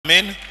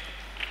amen.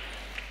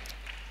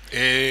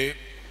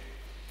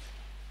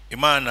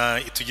 Imana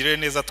itugirire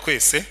neza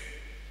twese,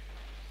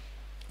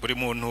 buri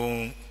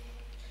muntu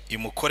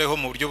imukoreho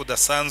mu buryo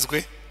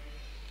budasanzwe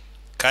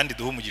kandi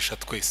duhe umugisha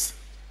twese.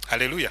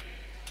 Haleluya.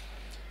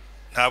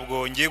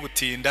 Ntabwo ngiye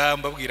gutinda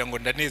mbabwira ngo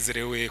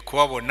ndanezerewe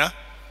kubabona,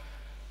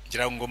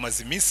 ngira ngo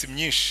maze iminsi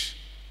myinshi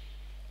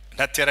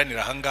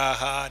ntateranira aha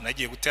ngaha,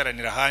 nagiye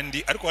guteranira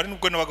ahandi, ariko hari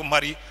nubwo nabaga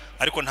mpari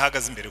ariko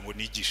ntahagaze imbere ngo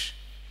nigishe.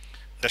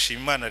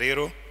 Ndashima Imana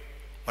rero,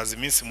 maze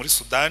iminsi muri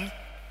Sudani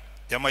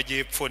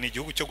y'Amajyepfo, ni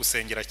igihugu cyo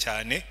gusengera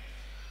cyane.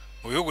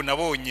 Mu bihugu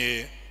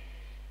nabonye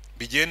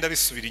bigenda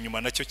bisubira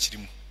inyuma nacyo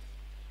kirimo.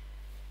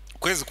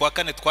 Kwezi kwa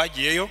kane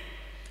twagiyeyo,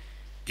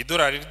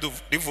 idolari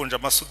rivunja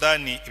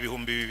amasudani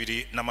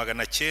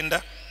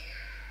 2,900,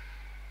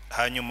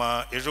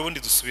 hanyuma ejo bundi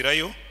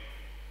dusubirayo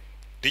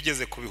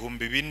rigeze ku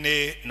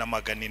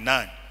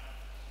 4,800.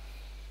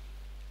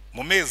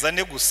 Mu mezi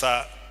ane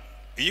gusa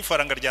iyi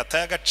faranga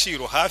ryataye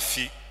agaciro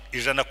hafi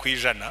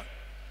 100%.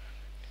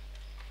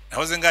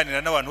 Nahoze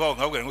nganira n'abantu babo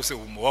nkabwira ngo se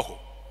umubaho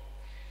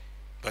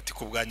bati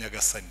kubwanya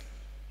gasani.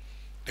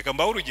 Reka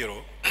mbaho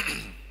urugero.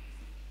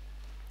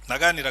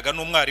 Naganiraga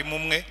n'umwarimu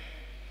umwe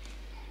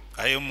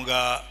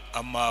ahembwa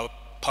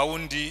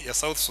amapaundi ya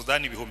South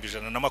Sudan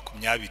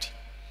 120,000.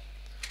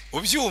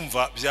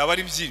 Ubyumva byaba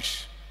ari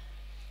byinshi.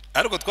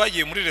 Ariko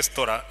twagiye muri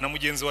restaurant na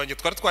mugenzi wanjye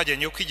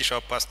twajyanye yo kwigisha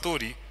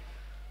abapastori,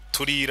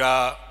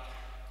 turira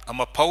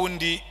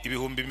amapaundi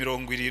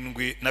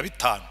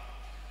 75,000,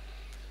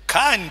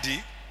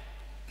 kandi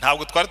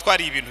ntabwo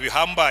twari ibintu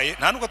bihambaye,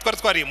 nta nubwo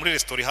twari muri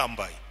restaurant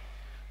ihambaye.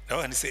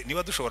 Ndabona se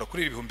niba dushobora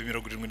kurira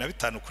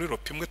 75,000 kuri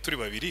rope imwe turi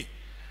babiri,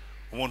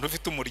 umuntu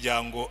ufite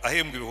umuryango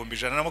ahembwa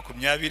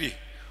 120,000,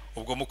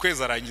 ubwo mu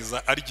kwezi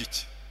arangiza arya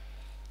iki?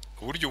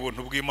 Uburyo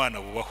ubuntu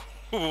bw'Imana bubaho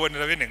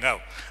ububonera bene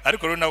nkabo.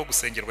 Ariko rero nabo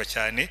gusengerwa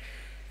cyane,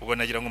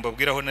 ubonagira ngo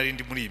mbabwiraho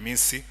narindi muri iyi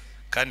minsi,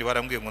 kandi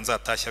barambwiye ngo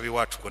nzatashya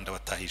abiwacu ngo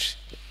ndabatahije.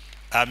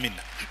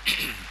 Amina.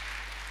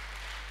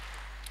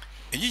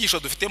 Inyigisho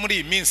dufite muri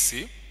iyi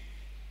minsi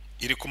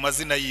iri ku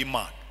mazina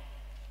y'Imana.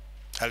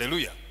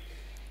 Haleluya.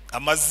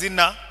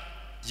 Amazina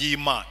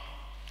y'Imana.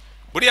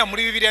 Buriya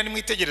muri Bibiliya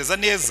nimwitegereza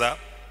neza,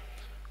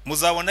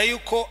 muzabona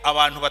yuko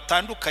abantu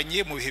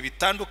batandukanye mu bihe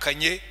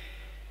bitandukanye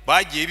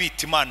bagiye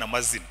bita Imana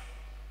amazina.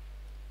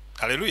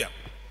 Haleluya.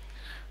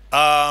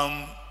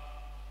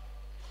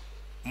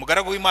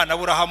 Umugaragu w'Imana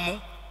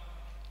Aburahamu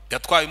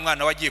yatwaye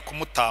umwana wagiye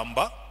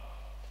kumutamba,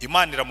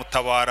 Imana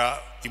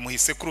iramutabara imuha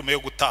isekurume yo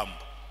gutamba.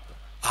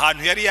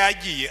 Ahantu yari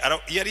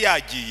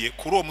yagiye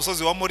kuri uwo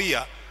musozi wa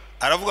Moriya,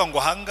 aravuga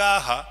ngo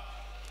ahangaha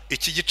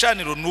iki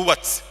gicaniro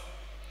nubatse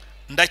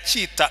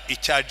ndacyita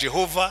icya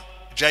Jehova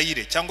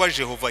Jayire cyangwa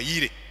Jehova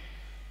Yire,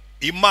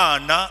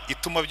 Imana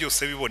ituma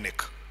byose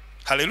biboneka.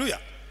 Haleluya.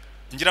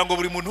 Ngira ngo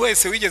buri muntu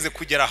wese wigeze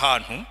kugera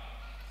ahantu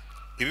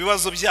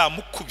ibibazo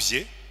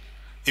byamukubye,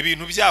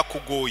 ibintu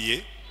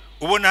byakugoye,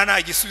 ubona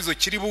nta gisubizo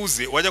kiri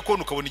buze, wajya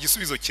kubona ukabona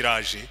igisubizo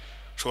kiraje,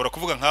 ushobora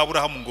kuvuga nka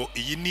Aburahamu ngo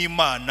iyi ni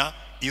Imana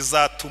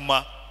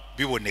izatuma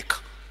biboneka.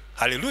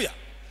 Haleluya.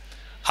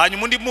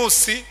 Hanyuma undi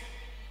munsi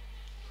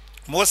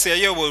Mose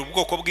yayoboye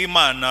ubwoko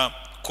bw'Imana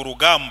ku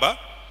rugamba,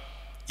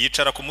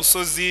 yicara ku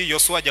musozi,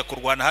 Yosuwa ajya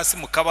kurwana hasi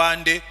mu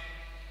kabande,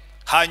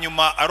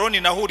 hanyuma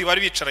Aroni na Huri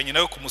bari bicaranye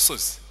nawe ku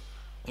musozi,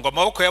 ngo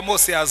amaboko ya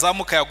Mose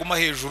yazamuka yaguma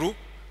hejuru,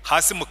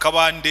 hasi mu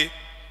kabande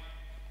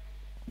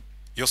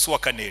Yosuwa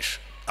akanesha.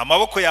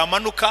 Amaboko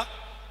yamanuka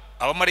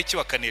abamareki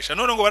bakanesha.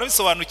 None ngo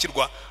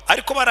barabisobanukirwa,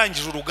 ariko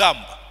barangije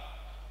urugamba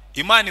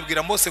Imana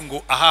ibwira Mose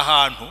ngo aha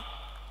hantu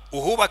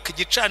uhubaka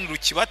igicaniro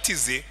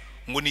kibatize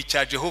ngo ni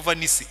cya Jehova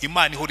Nisi,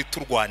 Imana ihora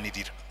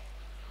iturwanirira.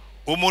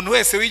 Umuntu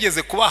wese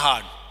wigeze kuba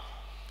ahantu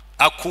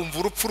akumva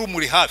urupfu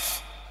rumuri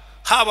hafi,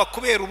 haba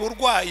kubera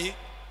uburwayi,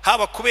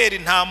 haba kubera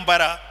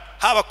intambara,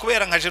 haba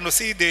kubera nka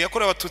jenoside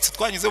yakorewe abatutsi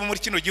twanyuzemo muri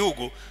kino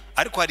gihugu,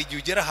 ariko hari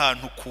igihe ugera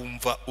ahantu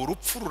kumva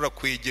urupfu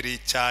rurakwegereye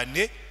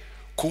cyane,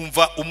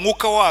 kumva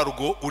umwuka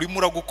warwo urimo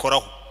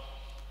uragukoraho,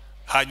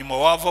 hanyuma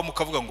wava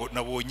mukavuga ngo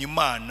nabonye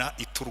Imana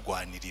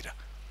iturwanirira.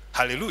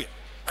 Haleluya.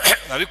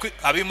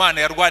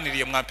 Abimana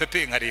yarwaniriye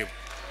mwampepe nkareba.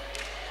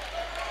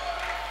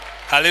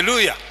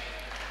 Haleluya.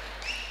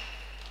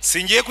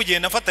 Singiye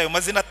kugenda mfata ayo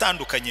mazina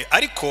atandukanye,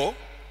 ariko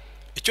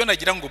icyo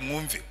nagira ngo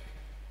mwumve,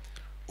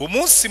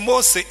 umunsi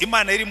Mose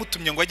Imana yari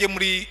mutumye ngo ajye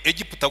muri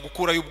Egiputa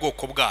gukura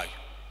y'ubwoko bwayo,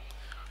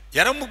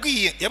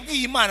 yabwiye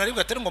Imana ariko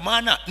atari ngo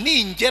Mana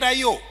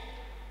ningerayo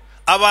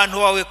abantu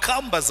bawe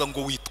kambaza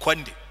ngo witwa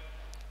nde,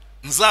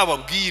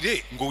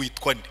 nzababwire ngo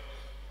witwa nde.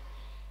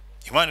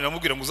 Imana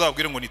iramubwira ngo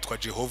uzababwire ngo nitwa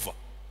Jehova.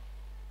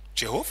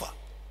 Jehova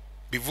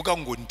bivuga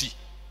ngo ndi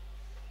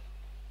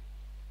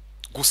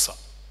gusa.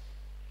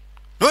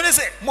 None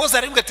se Mose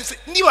aravuga ati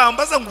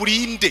nibambaza ngo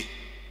urinde,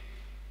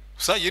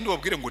 gusa yende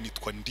babwire ngo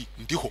nitwa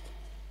ndiho.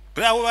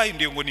 Bravo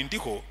bahinduye ngo ni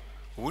ndiho,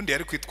 ubundi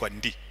yari kwitwa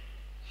ndi.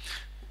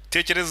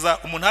 Tekereza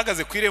umuntu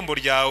ahagaze ku irembo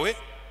ryawe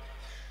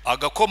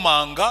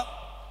agakomanga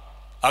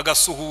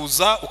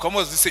agasuhuza,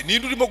 ukamubaza se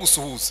ninde urimo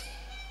gusuhuza?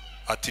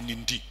 Ati ni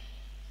ndi.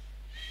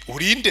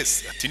 Urinde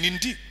se? Ati ni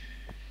ndi.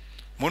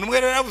 Umuntu umwe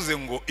yaravuze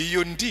ngo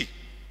iyo ndi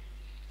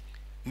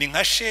ni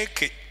nka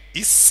sheke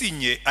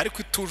isinye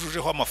ariko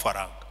itujujeho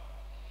amafaranga.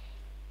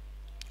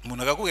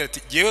 Umuntu akakubwira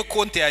ati yewe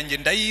konti yanjye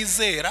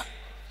ndayizera,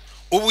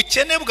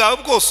 ubukene bwawe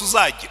bwose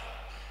uzagira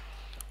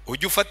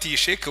ujye ufata iyi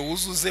sheke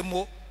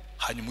wuzuzemo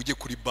hanyuma ujye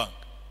kuri banki.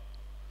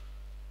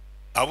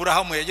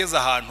 Aburahamu yageze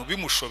ahantu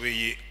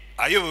bimushobeye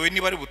ayobewe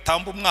niba ari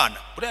butamba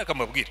umwana, buriya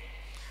akamabwira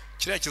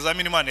kiriya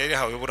kizamini Imana yari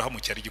yahawe Aburahamu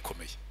cyari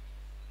gikomeye.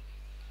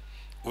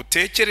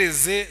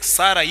 Utekereze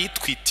Sara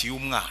yitwitiye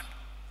umwana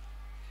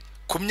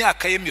ku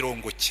myaka ye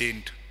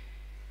 90.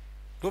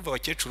 Ndumva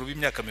abakecuru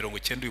b'imyaka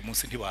 90 uyu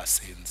munsi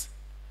ntibasenze.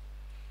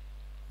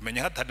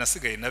 Menya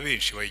hatanasigaye na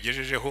benshi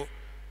bayigejejeho,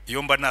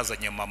 iyo mba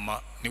nazanye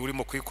mama ni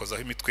urimo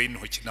kwikozaho imitwe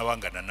y'intoki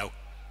n'abangana nawe.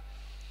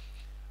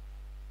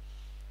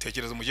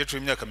 Tekereza umukecuru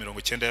w'imyaka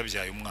 90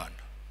 yabyaye umwana,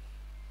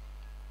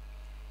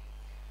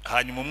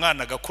 hanyuma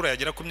umwana agakura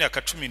yagera ku myaka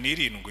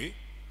 17,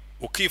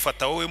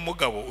 ukifata wowe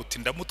mugabo uti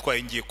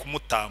ndamutwaye ngiye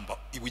kumutamba.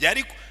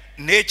 Yari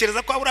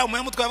ntekereza ko Aburahamu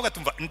yamutwaye avuga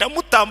tumva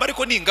ndamutamba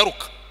ariko ni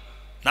ingaruka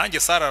nanjye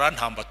Sara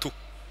arantamba tu.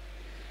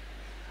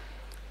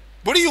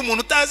 Buri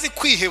umuntu utazi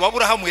kwiheba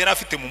Aburahamu yari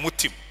afite mu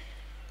mutima,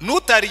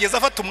 nutarigeze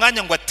afata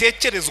umwanya ngo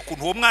atekereze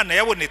ukuntu uwo mwana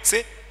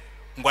yabonetse,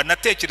 ngo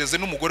anatekereze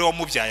n'umugore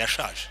wamubyaye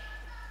ashaje.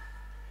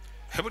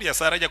 Buriya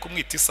Sara ajya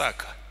kumwita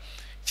Isaka,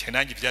 cye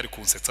nanjye byari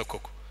kunsetsa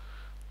koko.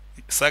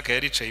 Isaka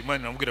yaricaye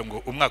Imana iramubwira ngo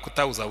umwaka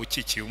utawuza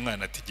ukikiye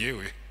umwana, ati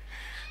jewe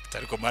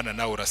ariko Mana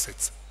nawe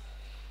urasetsa.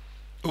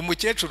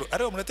 Umukecuru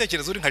ariwe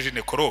munatekereza uri nka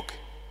ginekologe,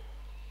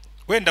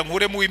 wenda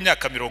nkuremo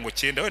w'imyaka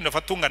 90, wenda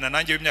fatungana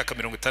nanjye w'imyaka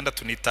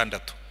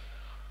 66,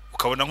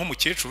 ukabona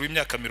nk'umukecuru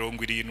w'imyaka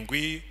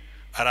 70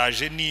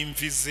 araje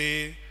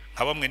n'imvize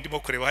nka bamwe ndimo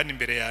kureba hano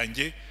imbere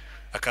yanjye,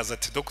 akaza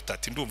ati Dr.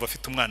 ati ndumva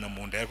afite umwana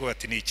mu nda. Yarwo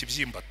ati ni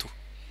ikibyimba tu,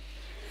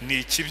 ni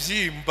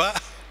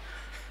ikibyimba.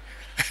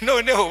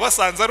 Noneho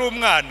basanze ari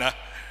umwana,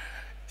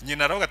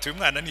 nyina aravuga ati uyu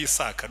mwana ni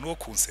Isaka, nuwo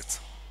kunsetsa.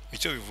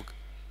 Nicyo bivuga.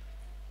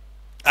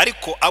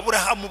 Ariko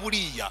Aburahamu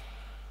buriya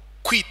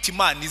kwita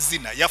Imana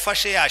izina,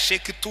 yafashe ya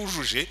sheke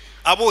itujuje,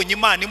 abonye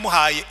Imana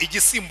imuhaye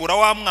igisimbura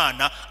wa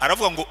mwana,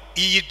 aravuga ngo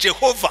iyi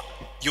Jehova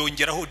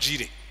yongeraho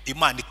jire,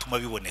 Imana ituma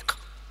biboneka.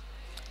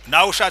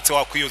 Nawe ushatse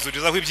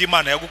wakwiyuzurizaho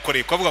iby'Imana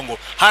yagukoreye, kuvuga ngo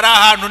hari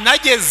ahantu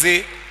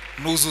nageze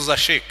nuzuza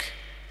sheke.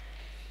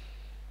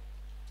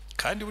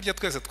 Kandi burya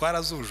twese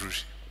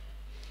twarazujuje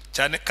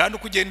cyane, kandi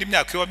uko ugenda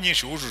imyaka iba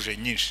myinshi wujuje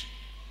nyinshi.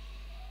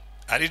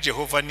 Ari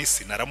Jehova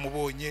Nisi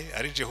naramubonye,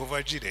 ari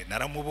Jehova Jire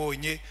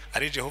naramubonye,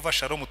 ari Jehova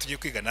Shalomu tugiye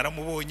kwiga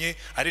naramubonye,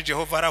 ari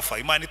Jehova Rafa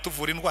Imana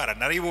ituvura indwara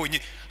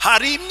narayibonye.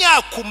 Hari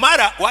imyaka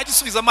umara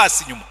wagisubiza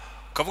amaso inyuma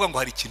ukavuga ngo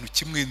hari ikintu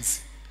kimwe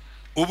nzi,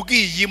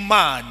 ubwiye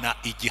Imana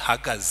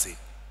igihagaze,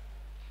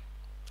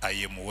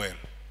 I am well,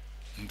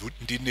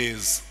 ndi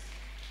neza.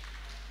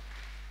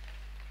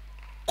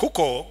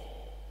 Kuko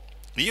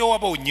niyo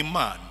wabonye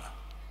Imana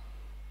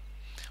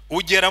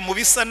ugera mu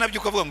bisa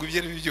nabyo ukavuga ngo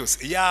ibyo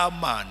byose ya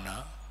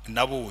Mana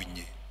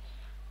nabonye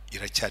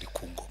iracyari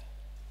ku ngoma.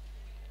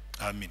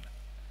 Amina.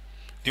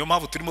 Niyo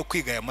mpamvu turimo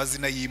kwiga aya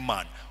mazina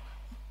y'Imana.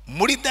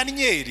 Muri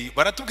Danieli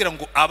baratubwira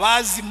ngo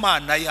abazi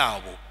Imana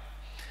yabo,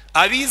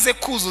 abize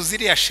kuzuza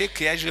iriya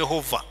sheke ya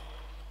Jehova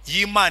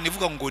y'Imana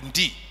ivuga ngo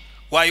ndi,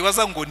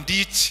 wayibaza ngo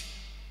ndi iki,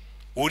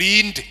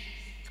 urinde,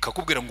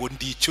 ikakubwira ngo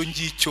ndi icyo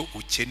ngicyo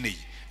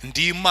ukeneye.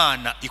 Ndi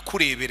Imana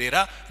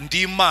ikureberera,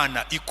 ndi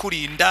Imana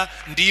ikurinda,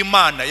 ndi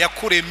Imana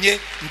yakuremye,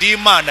 ndi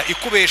Imana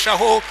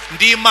ikubeshaho,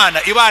 ndi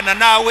Imana ibana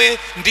nawe,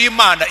 ndi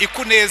Imana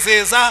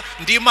ikunezeza,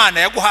 ndi Imana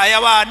yaguhaye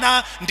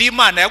abana, ndi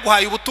Imana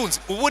yaguhaye ubutunzi.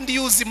 Ubundi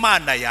yuzi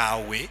Imana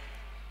yawe.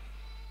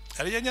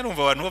 Ariya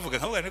nyarumva abantu bavuga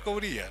nkavuga niko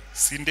buriya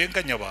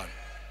sindenganya abantu.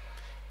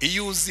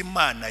 Iyo uzi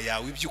Imana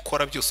yawe ibyo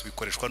ukora byose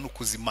bikoreshwa no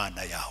kuzi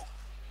Imana yawe.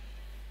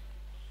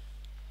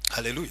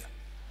 Haleluya.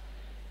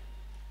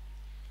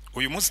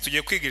 Uyu munsi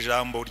tugiye kwiga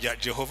ijambo rya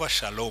Jehova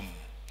Shalomu.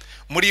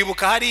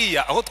 Muribuka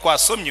hariya aho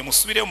twasomye,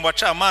 musubire mu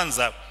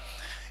Bacamanza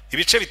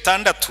ibice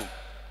 6,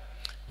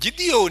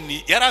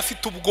 Gideyoni yari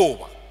afite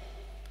ubwoba,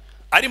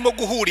 arimo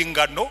guhura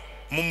ingano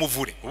mu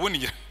muvure.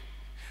 Ubundi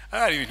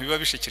hari ibintu biba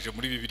bishekeje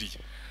muri Bibiliya.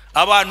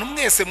 Abantu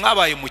mwese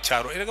mwabaye mu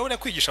cyaro, erega buriya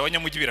kwigisha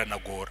abanyamujyi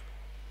biranagora.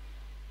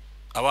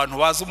 Abantu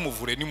bazi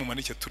umuvure ni mu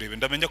manike turebe,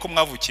 ndamenya ko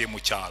mwavukiye mu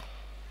cyaro.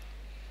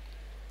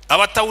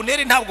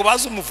 Abatawuneri ntabwo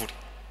bazi umuvure,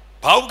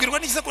 bawubwirwa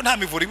n'ikiza ko nta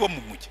mivure ibo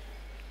mu mujyi.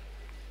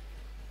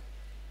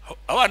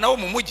 Abana bo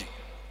mu mujyi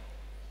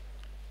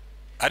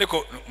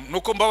ariko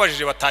nuko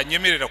mbabajije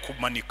batanyemerera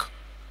kumanika,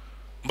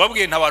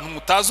 mbabwiye nta bantu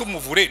mutazi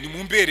umuvure ni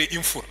mumbere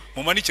imfura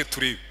mu manike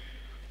turebe.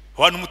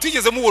 Abantu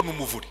mutigeze mubona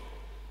umuvure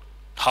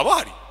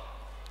habari,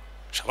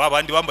 shaba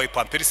abandi bambaye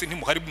pamperisi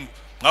ntimuhari,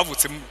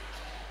 mwavutse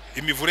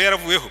imivure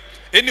yaravuyeho.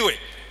 Anyway,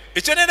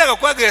 icyo nendaga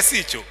kwagira si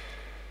icyo,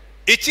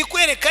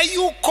 ikikwereka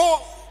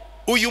yuko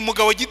uyu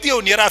mugabo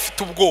Gideyoni yari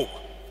afite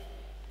ubwoba.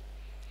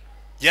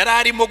 Yari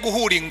arimo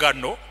guhura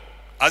ingano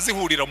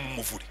azihurira mu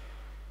muvure.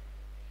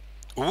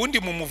 Ubundi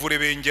mu muvure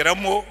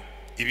bengeramo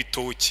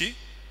ibitoki,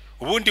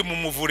 ubundi mu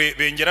muvure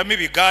bengeramo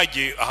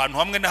ibigage ahantu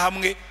hamwe na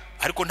hamwe,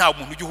 ariko nta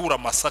muntu ujya uhura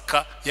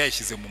amasaka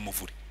yayishyize mu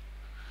muvure.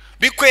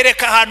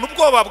 bikwereka ahantu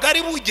ubwoba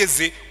bwari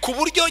bugeze ku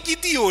buryo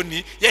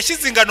Gidiyoni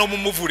yashyize ingano mu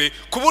muvure,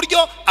 ku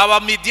buryo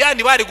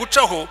abamidiyani bari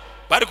gucaho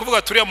bari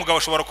kuvuga turiya mugabo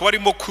ashobora kuba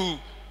arimo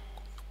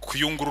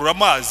kuyungurura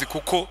amazi,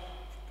 kuko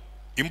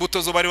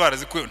imbuto zo bari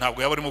barazikuye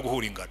ntabwo yaba arimo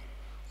guhura ingano,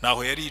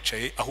 naho yari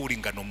yicaye ahura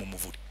ingano mu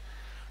muvure.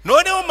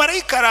 Noneho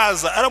marayika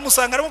araza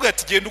aramusanga aramubwira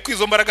ati genda uko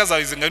izo mbaraga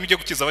zawe zingana ujye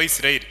gukiza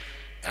Abayisiraheli.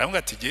 Aramubwira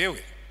ati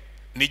jewe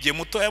nige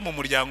mutoya mu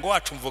muryango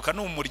wacu, mvuka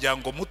no mu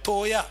muryango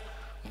mutoya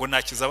ngo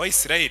nakiza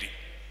Abayisiraheli.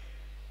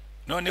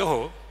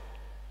 Noneho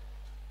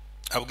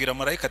abwira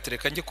marayika ati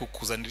reka njye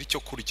kukuzanira icyo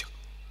kurya.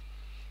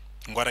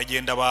 Ngo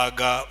aragenda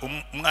baga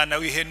umwana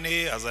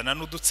w'ihene, azana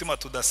n'udutsima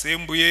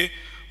tudasembuye.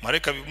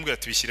 Marayika bimubwira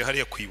ati bishyire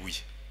hariya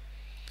kwibuye.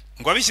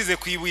 Ngo abishyize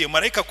kwibuye,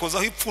 marayika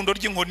kozaho ipfundo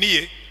ry'inkoni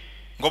ye,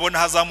 ngo abona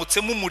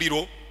hazamutsemo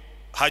umuriro,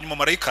 hanyuma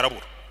marayika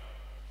arabura.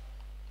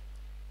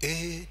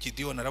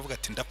 Gidiyoni aravuga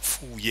ati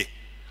ndapfuye,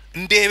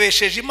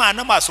 ndebesheje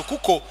Imana amaso,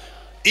 kuko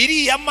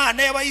iriya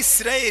Mana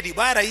y'Abayisiraheli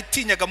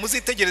barayitinyaga.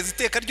 Muzitegereza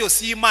iteka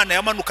ryose y'Imana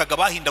yamanukaga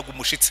bahindaga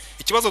umushitsi.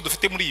 Ikibazo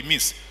dufite muri iyi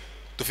minsi,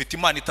 dufite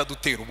Imana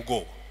itadutera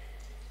ubwoba.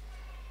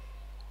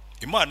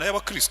 Imana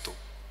y'Abakristo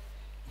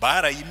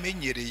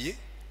barayimenyereye,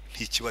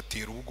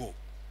 ntikibatera ubwoba.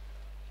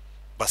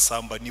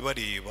 Basambani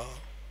bareba,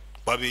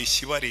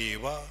 babeshyi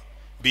bareba,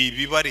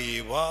 bibi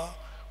bareba,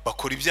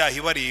 bakora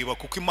ibyaha bareba,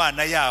 kuko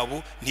Imana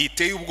yabo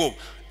ntiteye ubwoba.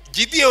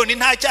 Gidiyoni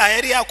nta cyaha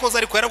yari yakoze,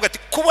 ariko yaravuga ati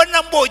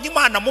kubona mbonye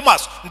Imana mu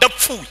maso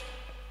ndapfuye.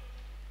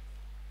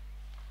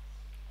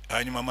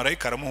 Hanyuma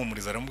marayika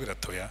aramuhumuriza aramubwira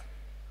atoya,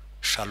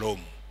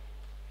 shalomu,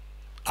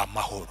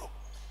 amahoro,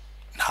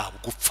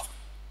 ntabwo upfa.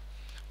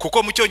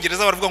 Kuko mu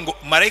cyongereza baravuga ngo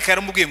marayika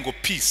yaramubwiye ngo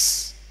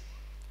peace,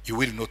 you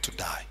will not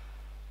die.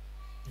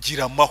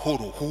 Gira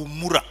amahoro,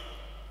 humura,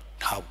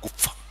 ntabwo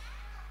upfa.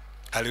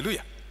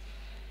 Haleluya.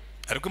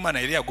 Ariko Imana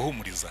yari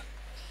yaguhumuriza,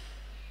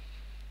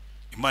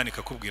 Imana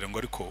ikakubwira ngo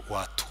ariko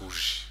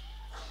watuje,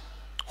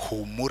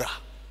 humura,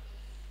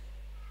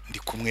 ndi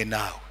kumwe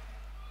nawe.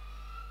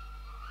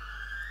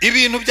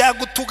 Ibintu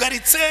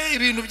byagutugaritse,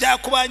 ibintu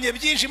byakubanye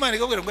byinshi, Imana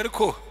ikakubwira ngo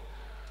ariko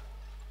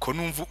ko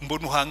numva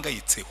mbona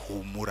uhangayitse,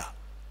 humura.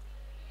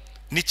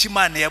 Niki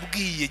Imana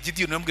yabwiye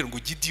Gidiyoni, yambwira ngo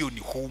Gidiyoni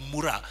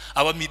humura,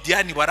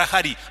 abamidiyani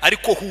barahari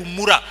ariko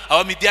humura,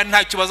 abamidiyani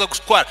ntacyo baza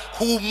gutwara,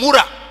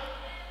 humura,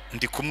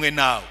 ndi kumwe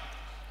nawe.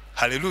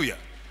 Haleluya.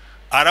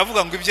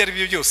 Aravuga ngo ibyo ari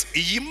byo byose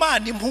iyi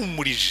Imana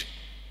impumurije,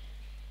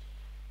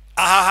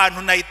 aha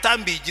hantu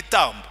nayitambiye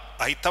igitambo,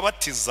 ahita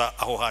batiza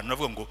aho hantu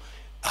avuga ngo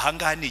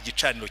ahangaha ni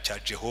igicaniro cya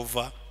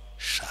Jehova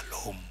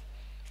Shalom,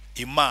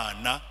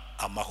 Imana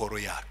amahoro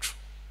yacu.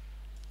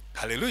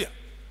 Haleluya.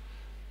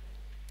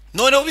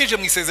 Noneho bije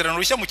mu isezerano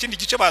rishya mu kindi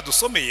gice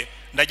badusomeye,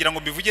 ndagira ngo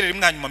mbivugire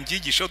rimwe hanyuma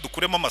mbyigisheho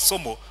dukuremo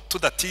amasomo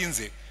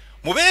tudatinze.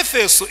 Mu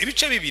Befeso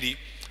ibice 2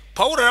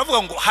 Paulo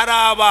aravuga ngo hari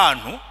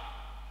abantu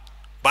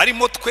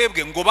barimo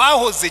twebwe ngo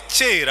bahoze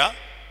kera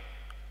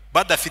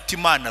badafite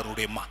Imana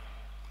rurema,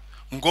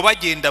 ngo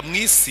bagenda mu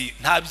isi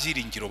nta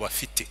byiringiro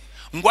bafite,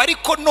 ngo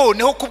ariko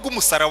noneho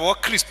kubw'umusaraba wa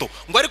Kristo,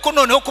 ngo ariko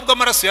noneho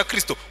kubw'amaraso ya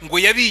Kristo, ngo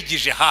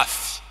yabigije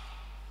hafi.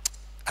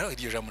 Ariko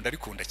iryo jambo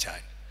ndarikunda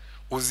cyane.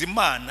 Uzi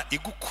Imana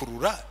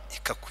igukurura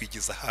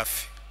ikakwigiza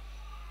hafi,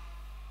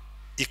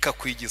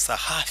 ikakwigiza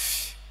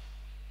hafi.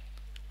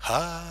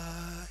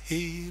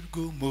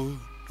 Hahirwa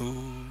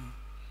umuntu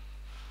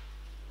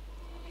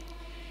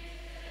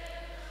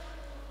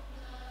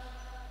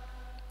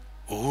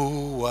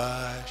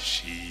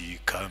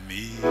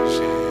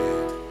uwashikamije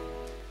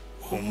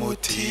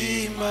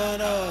umutima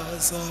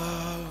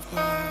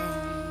nazava,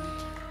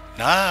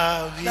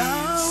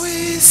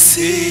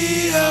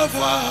 nawisi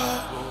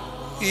yavaho,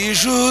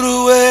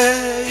 ijuru we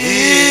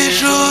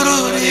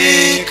ijuru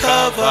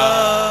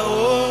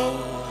rikavaho,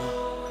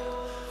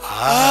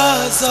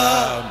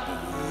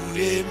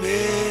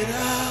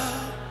 azamuremera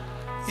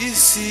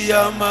isi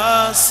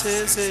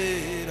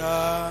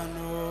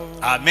y'amasezerano.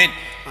 Amen.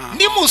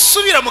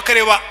 Nimusubira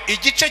mukareba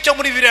igice cyo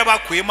muri Bibiliya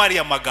bakuyemo ari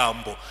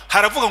amagambo,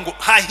 haravuga ngo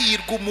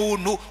hahirwa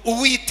umuntu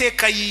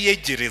Uwiteka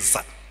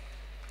yiyegereza.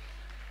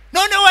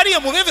 None wariye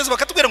mu Befeso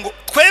bakatubwira ngo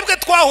twebwe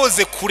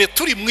twahoze kure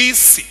turi mu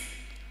isi,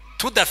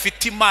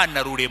 tudafite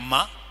Imana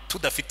rurema,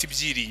 tudafite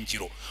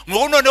ibyiringiro,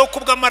 ngo noneho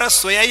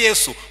kubw'amaraso ya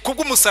Yesu,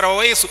 kubw'umusaraba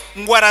wa Yesu,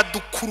 ngo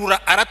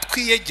aradukurura,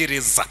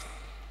 aratwiyegereza,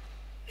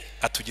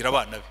 atugira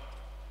abana be.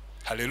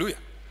 Haleluya.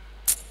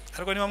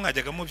 Ariko niba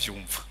mwajyaga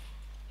mubyumva,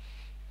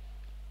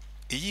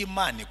 iyi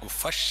Imana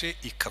igufashe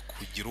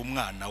ikakugira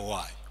umwana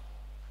wayo,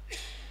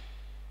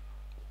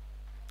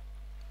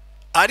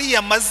 ari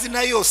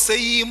amazina yose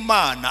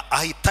y'Imana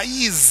ahita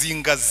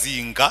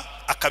yizingazinga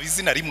akaba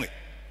izina rimwe.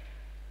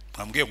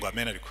 Mwambwiye ngo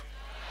amen. Ariko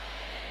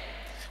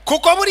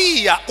kuko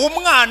buriya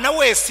umwana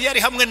wese yari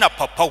hamwe na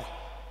papa we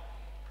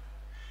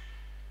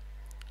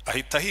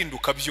ahita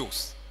ahinduka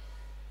byose.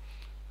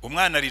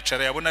 Umwana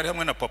aricara yabona ari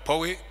hamwe na papa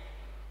we,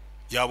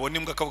 yabona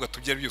imbwa akavuga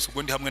tubyari byose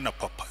ubwo ndi hamwe na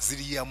papa,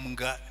 ziriya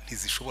mbwa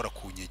ntizishobora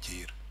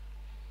kunyegera.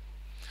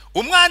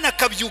 Umwana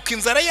akabyuka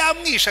inzara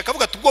yamwisha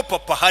akavuga tubwo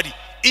papa hari,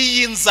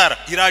 iyi nzara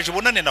iraje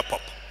bonane na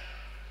papa.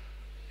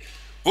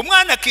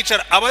 Umwana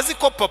akicara abazi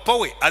ko papa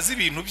we azi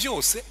ibintu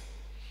byose,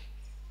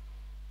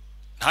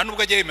 nta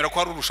nubwo ajya yemera ko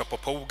hari urusha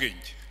papa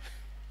w'ubwenge,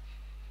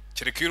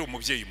 kereka iyo uri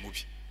umubyeyi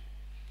mubi.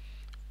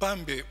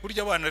 Bambe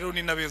burya abana rero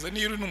ni nabeza,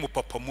 niyo uri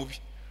n'umupapa mubi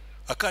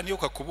akana iyo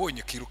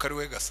kakubonye kiruka ari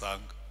we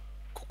gasanga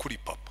kuko uri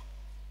papa.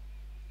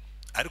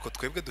 Ariko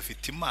twebwe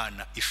dufite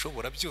Imana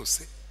ishobora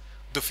byose,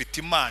 dufite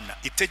Imana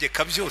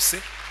itegeka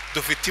byose,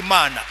 dufite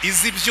Imana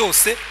izi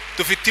byose,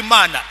 dufite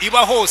Imana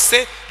iba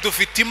hose,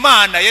 dufite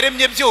Imana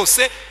yaremye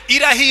byose,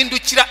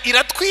 irahindukira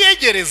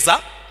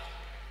iratwiyegereza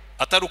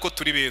atari uko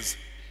turi beza,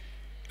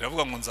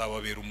 iravuga ngo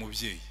nzababera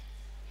umubyeyi.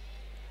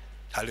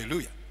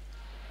 Haleluya.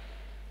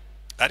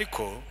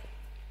 Ariko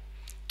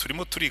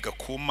turimo turiga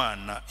ku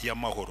Mana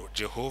y'amahoro,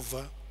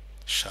 Jehova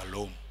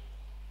Shalom.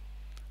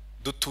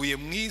 Dutuye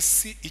mu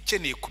isi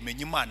ikeneye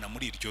kumenya Imana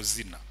muri iryo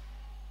zina.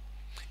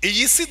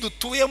 Iyi si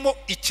dutuyemo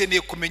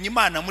ikeneye kumenya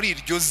Imana muri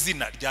iryo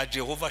zina rya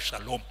Jehova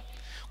Shalom,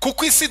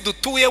 kuko isi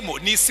dutuyemo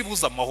ni isi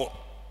buza amahoro.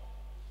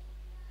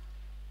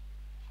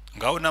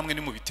 Ngaho namwe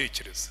ni mu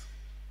bitekereza,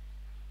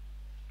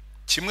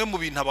 kimwe mu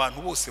bintu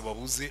abantu bose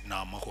babuze ni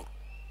amahoro.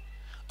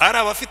 Ari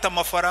abafite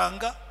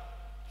amafaranga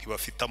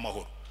ntibafite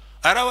amahoro,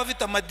 ari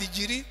abafite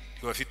amadigiri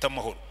ntibafite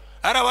amahoro,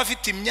 ari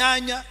abafite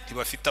imyanya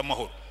ntibafite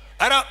amahoro.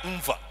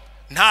 Umva,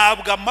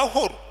 ntabwo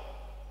amahoro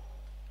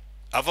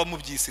ava mu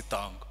by'isi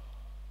itanga.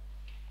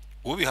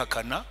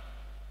 Ubihakana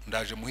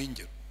ndaje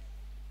muhingiro.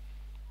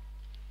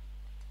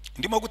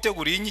 Ndimo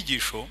gutegura iyi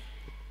nyigisho,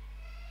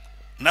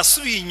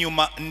 nasubiye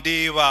inyuma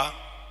ndeba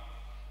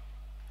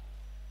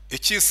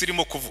icyisi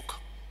irimo kuvuga.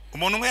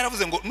 Umuntu umwe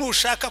yaravuze ngo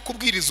nushaka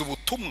kubwiriza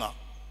ubutumwa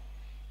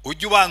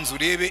ujye ubanza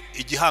urebe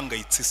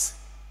igihangayitse isi,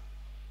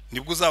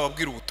 nibwo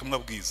uzababwira ubutumwa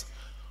bwiza.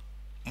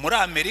 Muri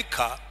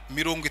Amerika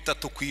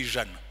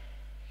 30%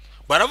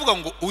 baravuga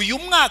ngo uyu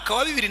mwaka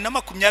wa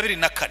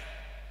 2024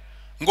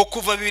 ngo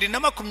kuva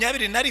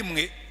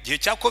 2021 gihe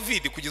cya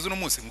covid kugeza uno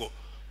munsi ngo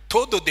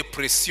todo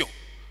depression,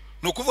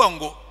 no kuvuga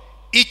ngo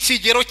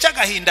ikigero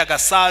cy'agahinda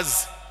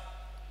gasaze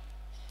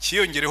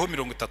kiyongereho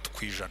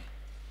 30%.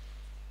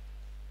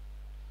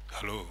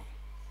 Halo,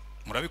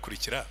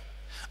 murabikurikira?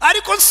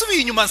 Ariko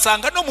nsubiye inyuma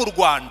nsanga no mu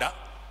Rwanda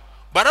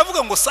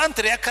baravuga ngo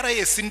centre ya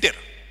Karayesi Ndera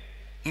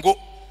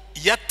ngo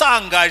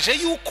yatangaje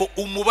yuko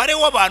umubare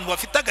w'abantu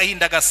bafite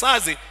agahinda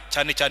gasaze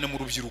cyane cyane mu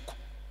rubyiruko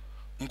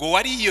ngo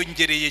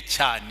wariyongereye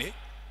cyane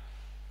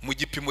mu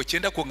gipimo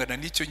cyenda kungana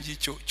n'icyo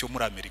ngicyo cyo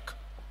muri Amerika.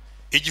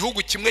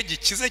 Igihugu kimwe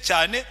gikize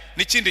cyane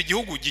n'ikindi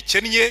gihugu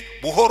gikennye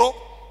buhoro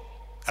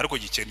ariko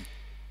gikennye.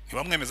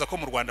 Ntibamwemeza ko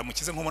mu Rwanda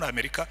mukize nko muri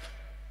Amerika,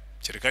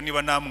 kereka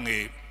niba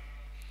namwe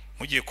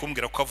mugiye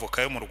kumbwira ko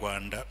avoka yo mu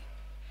Rwanda.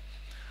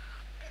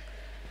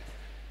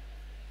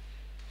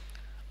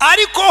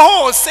 Ariko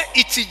hose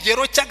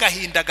ikigero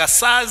cy'agahinda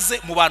gasaze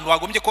mu bantu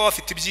bagombye kuba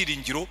bafite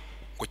ibyiringiro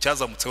ngo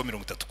cyazamutseho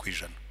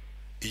 30%.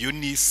 Iyo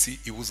ni isi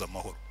ibuza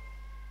amahoro.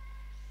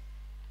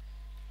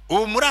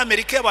 Ubu muri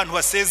Amerika abantu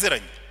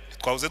basezeranye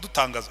twavuze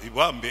dutangaza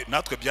ibambe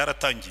natwe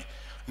byaratangiye.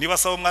 Niba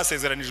sabo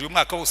mwasezeranije uyu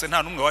mwaka wose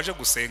nta numwe waje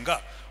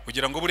gusenga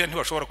kugira ngo buriya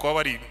ntibashobora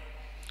kuba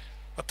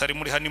batari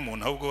muri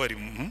honeymoon ahubwo bari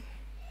mu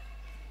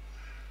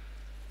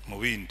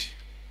bindi.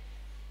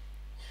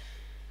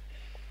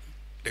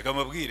 Reka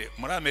mabwire,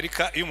 muri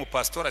Amerika iyo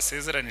umupastor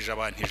asezeranije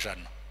abantu 100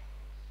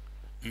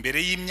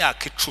 mbere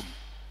y'imyaka 10,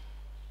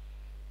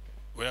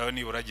 wewe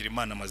nibura agira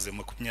Imana maze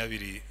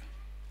 25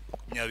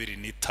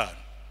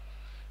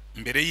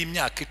 mbere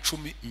y'imyaka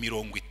 10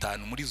 50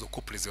 muri zo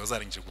couple ziba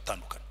zarangije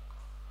gutandukana.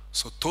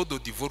 So todo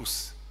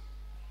divorce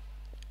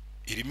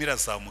irimo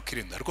irazamuka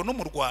irenda. Ariko no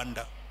mu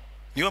Rwanda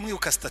niba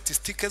mwibuka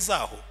statistike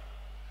zaho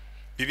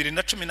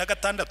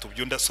 2016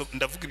 byo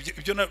ndavuga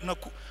ibyo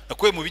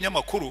nakuye mu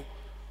binyamakuru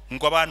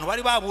ngo abantu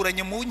bari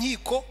baburanye mu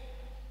nkiko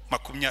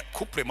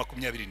couple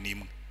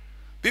 21.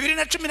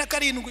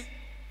 2017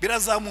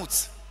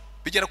 birazamutse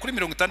bigera kuri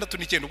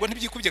 69, ubwo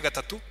ntibyikubye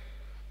gatatu.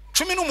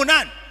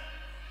 18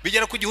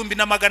 bigera ku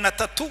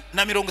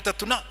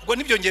 1330, ubwo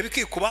ntibyongeye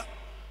bikikuba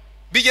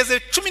bigeze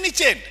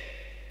 19,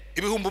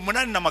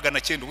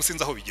 8900.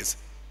 Ubusinza aho bigeze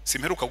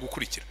simperuka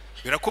gukurikira.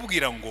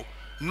 Birakubwira ngo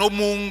no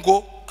mu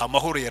ngo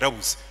amahoro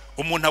yarabuze.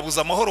 Umuntu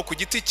abuza amahoro ku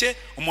giti cye,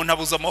 umuntu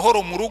abuza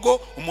amahoro mu rugo,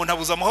 umuntu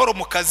abuza amahoro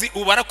mu kazi.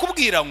 Ubu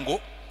barakubwira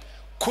ngo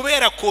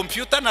kubera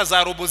computer na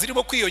za robo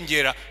zirimo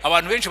kwiyongera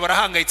abantu benshi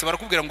barahangayitse.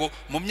 Barakubwira ngo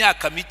mu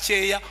myaka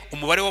mikeya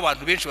umubare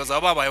w'abantu benshi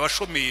bazaba babaye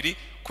abashomeri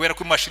kubera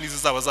ko imashini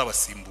zizaba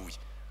zabasimbuye.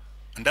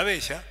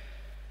 Ndabeshya?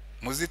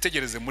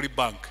 Muzitegereze muri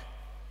bank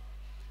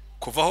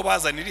kuva aho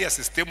bazaniriya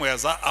system ya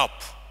za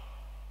app,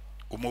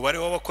 umubare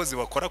w'abakozi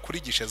bakora kuri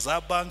gishe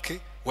za bank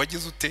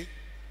wagize ute?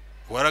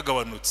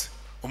 Waragabanutse.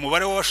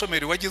 Umubare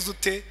w'abashomeri wagize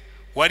ute?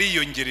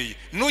 Wariyongereye.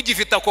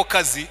 Nugifita ko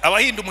kazi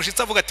abahinda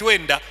umushitsi avuga ati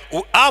wenda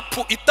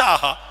app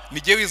itaha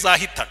nigiye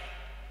wizahitana,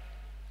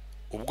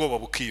 ubwoba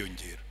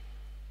bukiyongera.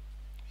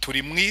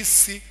 Turi mu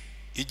isi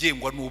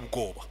igengwa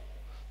n'ubwoba,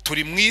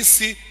 turi mu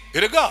isi.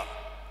 Erega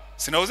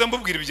sinavuze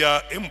mbubwira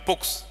ibya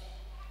mpox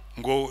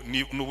ngo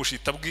ni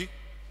ubushita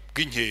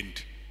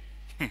bw'inkende.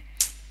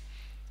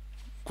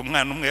 Ku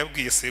mwana umwe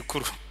yabwiye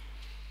sekuru,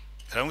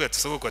 arambwira ati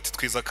sogoko ati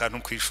twiza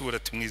akantu kwishura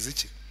ati mwiza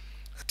iki?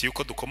 Ati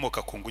yuko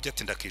dukomoka ku nguge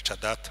ati ndakica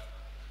data.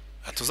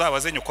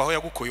 atuzabaze nyoko aho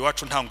yagukuye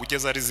iwacu nta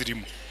ngugeze ari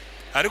zirimo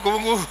ariko ubu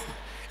ngubu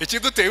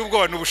ikiduteye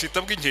ubwoba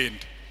n'ubushita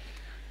bw'inkende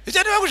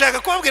icyo niba gushaka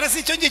kubabwira si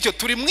icyo ngicyo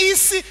turi mu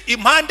isi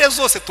impande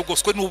zose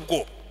tugoswe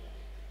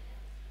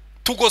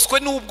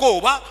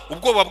n'ubwoba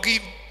ubwoba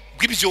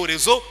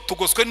bw'ibyorezo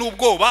tugoswe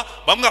n'ubwoba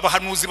bamwe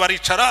abahanuzi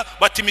baricara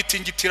bati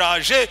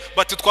imitingitiraje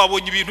bati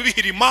twabonye ibintu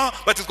bihirima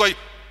bati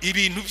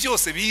ibintu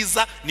byose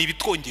biza ni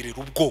ibitwongerera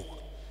ubwoba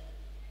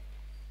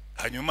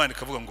hanyuma Imana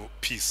ikavuga ngo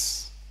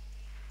peace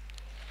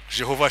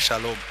Yehova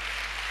Shalom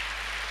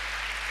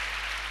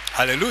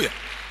haleluya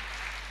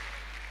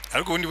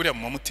ariko ubundi buriya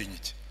mu mutinya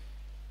iki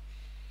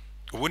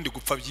ubundi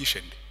gupfa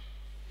byishende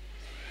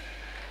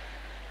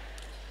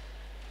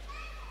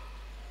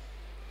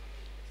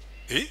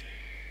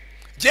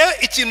je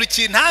ikintu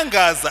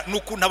kintangaza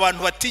nukuntu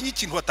abantu batinya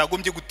ikintu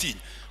batagombye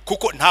gutinya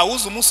kuko nta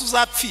wuzi umunsi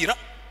uzapfira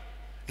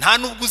nta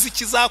nubwo uzi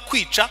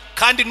kizakwica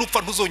kandi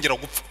nupfa ntuzongera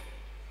gupfa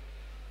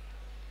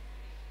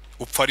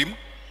upfa rimwe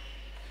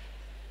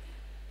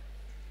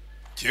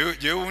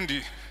jewe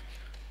ubundi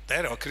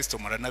dahera wa Kristo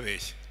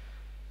muranabeshye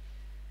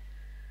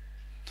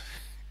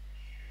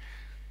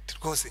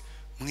rwose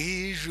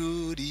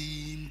mwijuri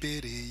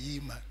imbere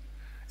y'Imana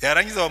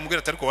yarangiza bamubwira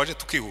ati ariko waje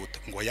tukihuta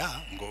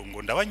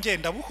ngo ndaba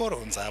ngenda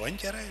buhoro nzaba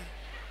ngerayo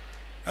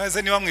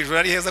aze niba mwijuru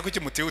ari heza kuki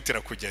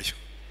mutihutira kujyayo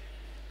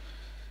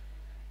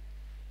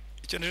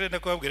icyo nije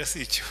ndakubabwira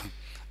si icyo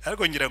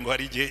ariko ngira ngo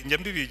hari igihe njya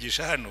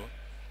mbibigisha hano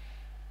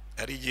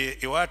hari igihe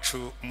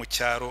iwacu mu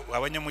cyaro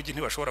abanyamujyi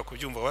ntibashobora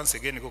kubyumva once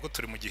again kuko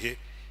turi mu gihe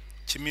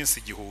cy'iminsi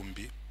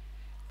 1000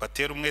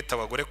 batera umwete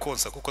abagore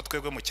konsa kuko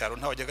twebwe mu cyaro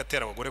nta wajya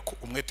gatera abagore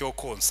umwete wo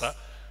konsa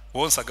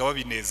bonsaga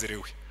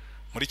babinezerewe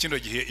muri kino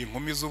gihe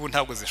inkumi z'ubu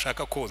ntabwo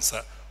zishaka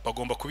konsa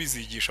bagomba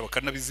kubizigisha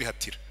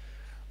bakanabizihatira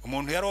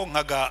umuntu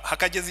yaronkaga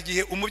hakageza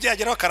igihe umubyeyi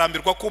agera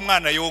bakarambirwa ko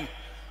umwana yonka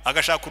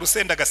agashaka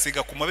urusenda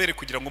agasiga ku mabere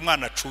kugira ngo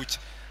umwana acuke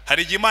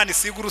hari igihe Imana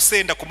isiga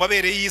urusenda ku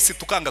mabere y'isi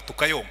tukanga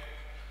tukayonka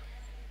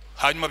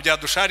hanyuma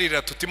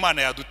byadusharirira tuti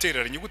Imana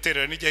yaduterera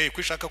nyiguterera n'igihe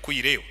kwishaka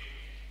kuyireba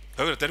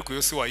babera atari ku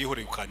yose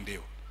wayihoreye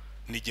ukandeba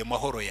nige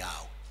mahoro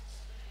yawe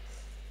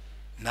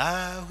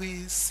nawe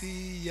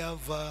isi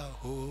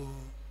yavaho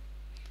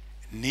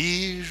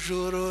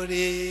nijoro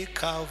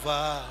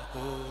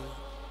rekavaho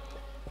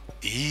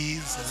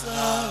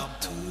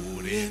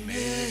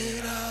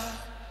izaturemera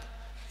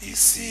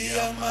isi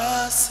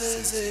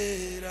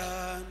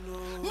y'amasezerano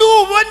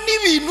nubona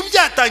ibintu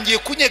byatangiye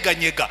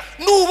kunyeganyega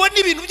nubona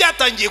ibintu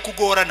byatangiye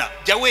kugorana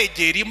jya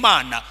wegera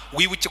Imana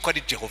wibuke ko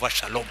ari Yehova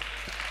Shalom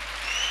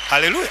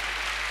haleluya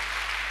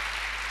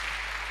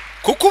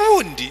kuko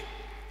ubundi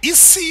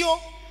isi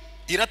yo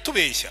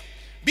iratubeshya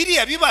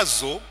biriya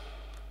bibazo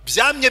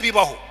byamye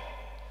bibaho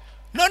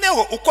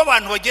noneho uko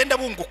abantu bagenda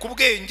bunguka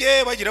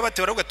ubwenge bagira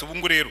bate baravuga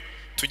tubungu rero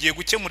tugiye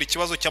gukemura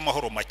ikibazo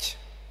cy'amahoro make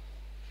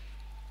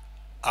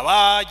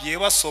abagiye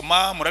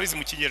basoma murabizi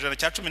mu kinyejana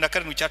cya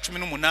 17 cya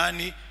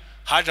 18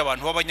 haje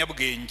abantu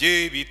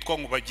b'abanyabwenge bitwa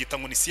ngo bagita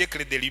ngo ni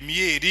siècle de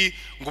lumière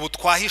ngo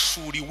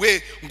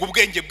butwahishuriwe ngo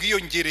ubwenge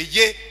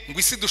bwiyongereye ngo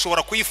isi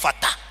dushobora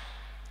kuyifata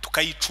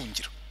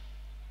tukayicungira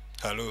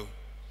halo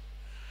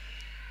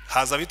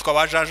haza bitwa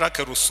ba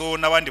Jean-Jacques Rousseau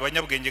n'abandi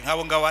banyabwenge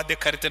nk'abo ngabo ba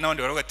Descartes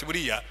n'abandi baravuga ati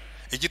buriya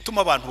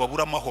igituma abantu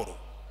babura amahoro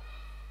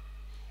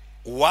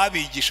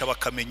uwabigisha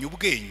bakamenya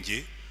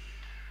ubwenge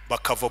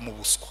bakava mu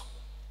buswa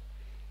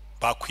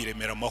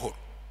bakwiremera amahoro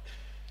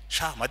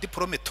sha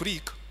madiplome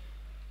turiga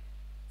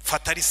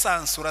fata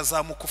lisansi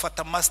urazamuka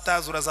ufata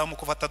masters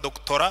urazamuka ufata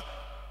doctora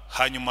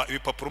hanyuma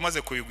ibipapuro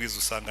umaze kubigwiza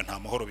usanga nta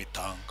mahoro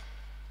bitanga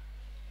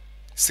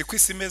siko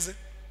isi imeze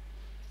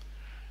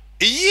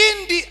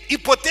iyindi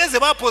hipoteze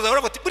bapoza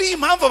baravuga ati buri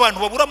impamvu abantu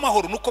babura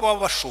amahoro nuko baba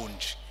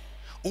bashonje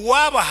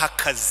uwabaha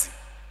akazi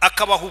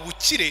akabaha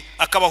ubukire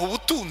akabaha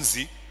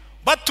ubutunzi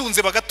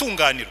batunze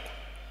bagatunganirwa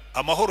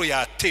amahoro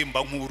yatemba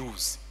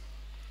nk'uruzi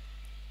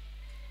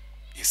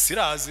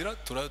isirazira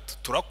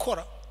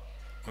turakora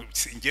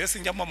ngiye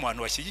sinjyamo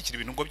abantu bashyigikira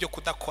ibintu ngo byo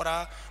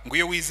kudakora ngo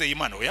iyo wizeye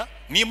Imana oya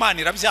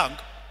n'Imana irabyanga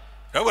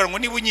urabona ngo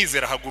niba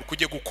unyizera haguruka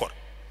ujye gukora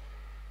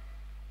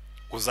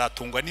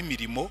uzatungwa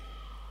n'imirimo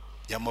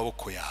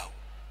y'amaboko yawe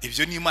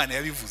ibyo n'Imana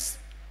yabivuze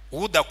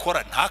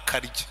udakora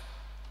ntakarye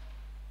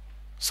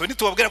so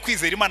nitubabwira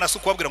kwizera Imana si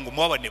ukubabwira ngo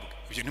mubabanebwe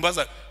ibyo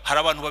nibaza hari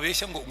abantu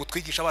babeshya ngo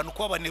twigisha abantu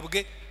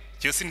kubabanebwe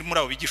cyo sindi muri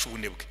abo bigisha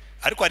ubunebwe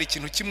ariko hari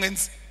ikintu kimwe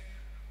nzi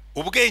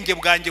ubwenge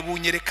bwanjye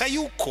bunyereka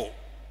yuko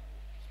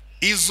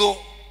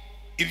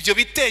ibyo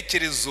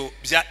bitekerezo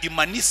bya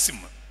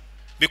imanisme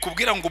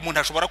bikubwira ngo umuntu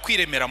ashobora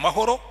kwiremera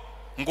amahoro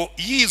ngo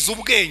yize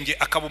ubwenge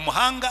akaba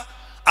umuhanga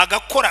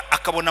agakora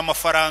akabona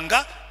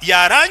amafaranga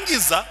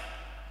yarangiza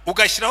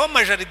ugashyiraho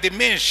amajaride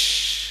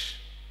menshi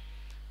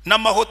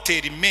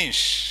n'amahoteli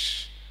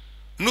menshi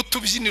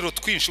n'utubyiniro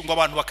twinshi ngo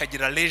abantu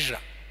bakagira leisure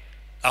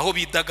aho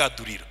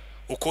bidagadurira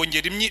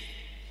ukongera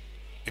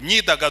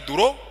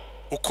imyidagaduro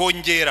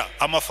ukongera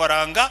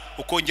amafaranga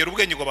ukongera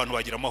ubwenge ngo abantu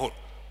bagira amahoro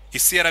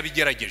isi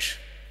yarabigerageje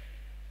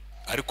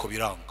ariko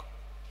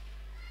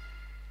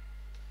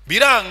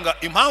biranga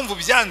impamvu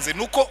byanze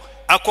nuko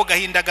ako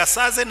gahinda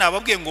gasaze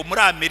nababwiye ngo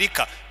muri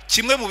Amerika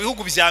kimwe mu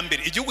bihugu bya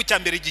mbere, igihugu cya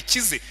mbere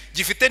gikize,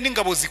 gifite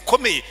n'ingabo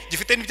zikomeye,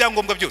 gifite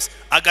n'ibyangombwa byose,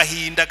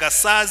 agahinda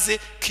gasaze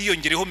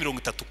kiyongereho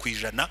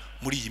 30%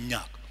 muri iyi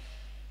myaka.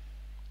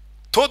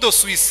 Todo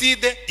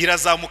suicide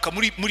irazamuka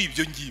muri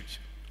ibyo ngibyo.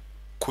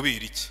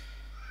 Kubera iki?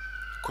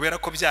 Kubera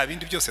ko bya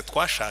bindi byose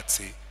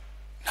twashatse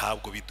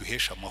ntabwo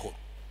biduhesha amahoro.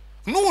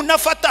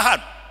 Nunafata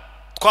hano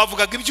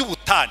twavugaga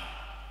iby'ubutane,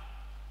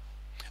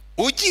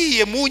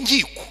 ugiye mu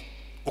nkiko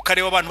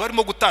ukareba abantu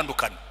barimo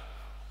gutandukana,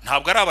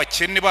 ntabwo ari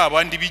abakene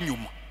babandi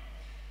b'inyuma,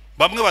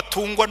 bamwe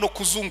batungwa no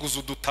kuzunguza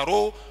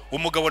udutaro,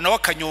 umugabo nawe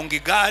akanyonga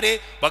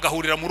igare,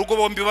 bagahurira mu rugo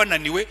bombi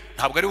bananiwe,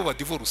 ntabwo ari bo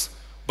badivorce.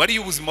 Bari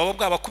ubuzima bwabo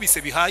bwabakubise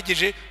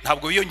bihagije,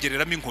 ntabwo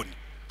biyongereramo inkoni,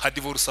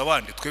 hadivorce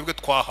abandi, twebwe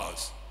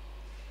twahaza.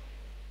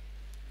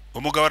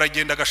 Umugabo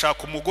aragenda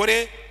agashaka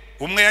umugore,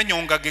 umwe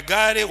yanyongaga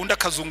igare, undi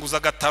akazunguza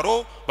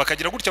agataro,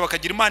 bakagira gutya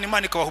bakagira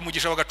Imana ikabaha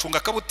umugisha, bagacunga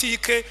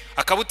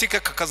akabutike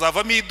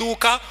kakazavamo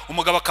iduka,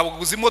 umugabo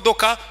akaguza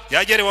imodoka,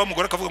 yagere wa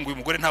mugore akavuga ngo uyu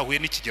mugore ntahuye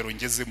n'ikigero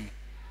ngezemo.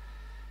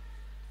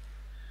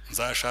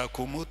 Nzashaka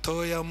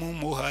umutoya mu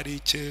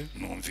muharike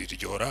numvira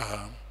iryo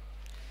raha,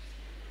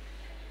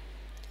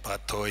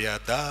 batoya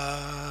da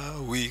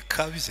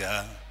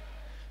wikabya,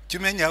 jya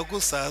umenya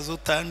gusaza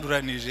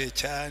utanduranije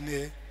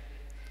cyane.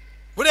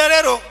 Buriya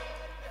rero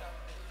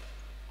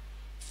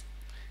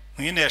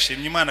mwine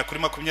yashimye Imana kuri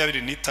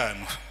 25,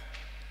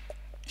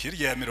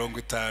 hirya ya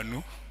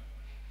 50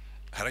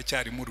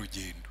 haracyari mu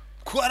rugendo,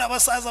 ko ari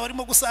abasaza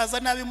barimo gusaza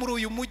nabi muri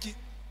uyu mujyi.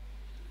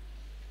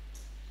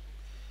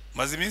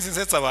 Maze iminsi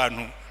nsetsa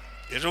abantu,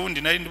 ejo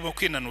bundi nari ndimo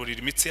kwinanurira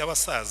imitsi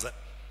y'abasaza,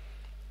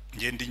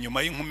 ngenda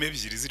inyuma y'inkume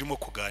ebyiri zirimo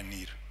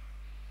kuganira,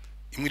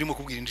 imwe irimo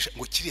kubwira indi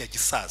ngo kiriya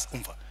gisaza,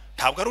 umva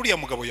ntabwo ari uriya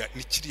mugabo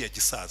ni kiriya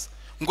gisaza,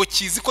 ngo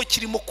kizi ko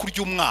kirimo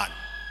kurya umwana.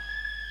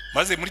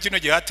 Maze muri kino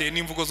gihe hateye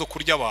n'imvugo zo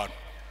kurya abantu,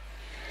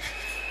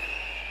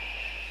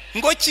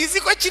 ngo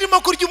kizi ko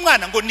kirimo kurya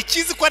umwana, ngo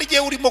nikizi ko ari giye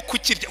urimo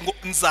kukirya, ngo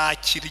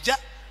nzakirya,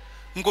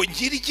 ngo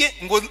ngirye,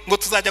 ngo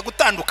tuzajya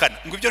gutandukana,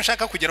 ngo ibyo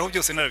nshaka kugeraho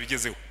byose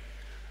narabigezeho.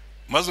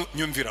 Maze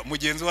nyumvira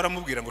mugenzi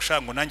waramubwira ngo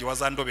shango nanjye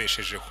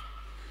wazandobeshejeho.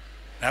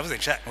 Navuze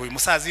nsha uyu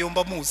musaza iyo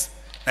mba muzi,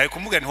 nari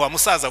kumubwira nti wa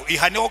musaza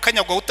ihaneho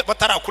kanyagwa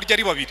batarakurya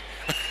ari babiri.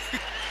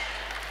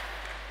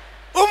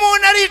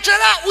 Umuntu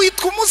aricara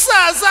witwa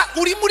umusaza,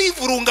 uri muri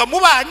vurunga mu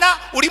bana,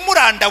 uri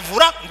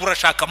murandavura, ngo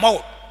urashaka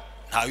amahoro,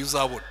 ntayo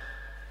uzabona.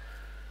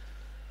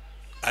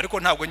 Ariko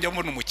ntabwo njya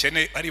mbona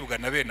umukene aribwa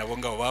na bene abo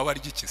ngabo baba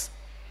barya ikiza.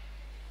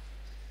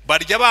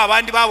 Barya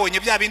babandi babonye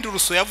bya bindi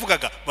Ruso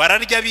yavugaga,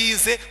 bararya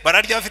bize,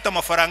 bararya bafite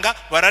amafaranga,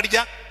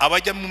 bararya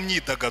abajya mu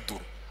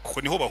myidagaduro,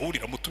 kuko niho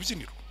bahurira mu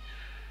tubyiniro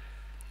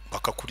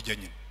bakakurya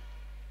nyine.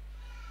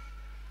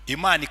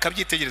 Imana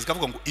ikabyitegereza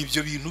ikavuga ngo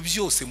ibyo bintu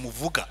byose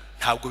muvuga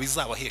ntabwo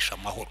bizabahesha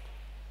amahoro.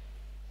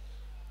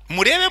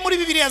 Murebe muri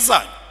Bibiliya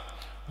zanyu,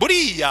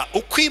 buriya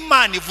uko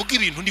Imana ivuga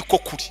ibintu niko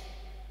kuri,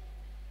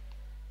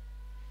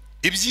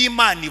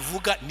 iby'Imana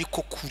ivuga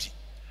niko kuri.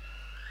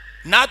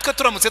 Natwe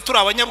turamutse turi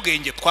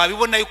abanyabwenge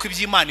twabibona yuko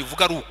iby'Imana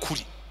ivuga ari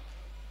ukuri.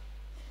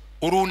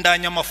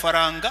 Urundanya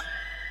amafaranga,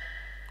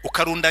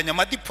 ukarundanya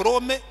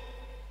amadiplome,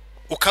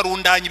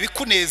 ukarundanya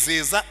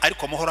ibikunezeza,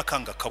 ariko amahoro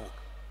akanga kabuga.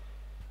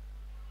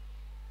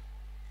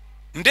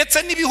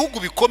 Ndetse n'ibihugu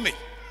bikomeye,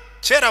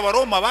 kera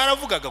abaroma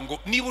baravugaga ngo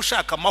niba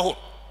ushaka amahoro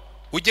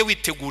ujye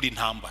witegura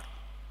intambara.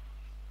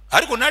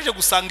 Ariko naje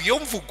gusanga iyo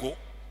mvugo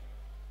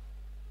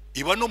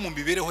iba no mu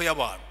mibereho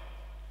y'abantu.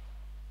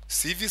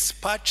 Civis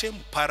pacem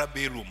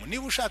parabellum,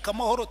 niba ushaka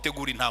amahoro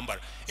tegura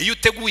intambara. Iyo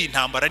uteguye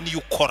intambara niyo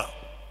ukora.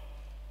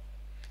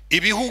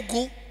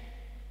 Ibihugu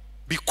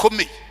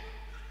bikomeye,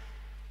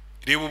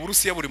 reba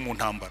Uburusiya buri mu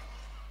ntambara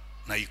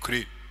na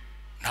Ukraine,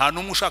 nta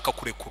n'umwe ushaka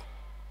kurekura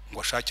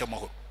ngo ashake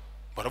amahoro.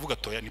 Baravuga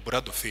toya ni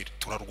Bradoferi,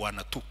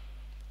 turarwana tu.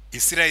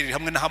 Israel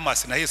hamwe na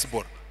Hamas na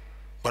Hezbollah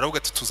baravuga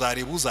ati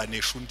tuzareba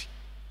uzanesha undi.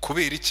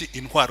 Kubera iki?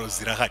 Intwaro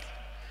zirahari,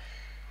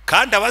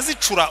 kandi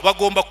abazicura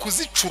bagomba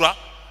kuzicura,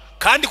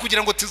 kandi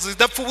kugira ngo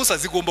tuzidapfa ubusa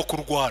zigomba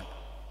kurwana.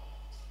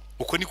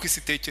 Uko ni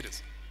kwisi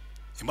tekereza.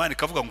 Imana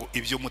ikavuga ngo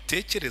ibyo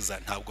mutekereza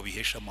ntabwo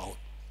bihesha amahoro.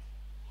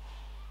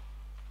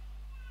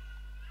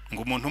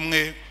 Ngo umuntu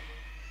umwe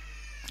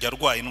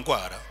yarwaye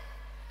indwara,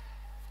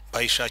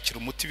 bayishakira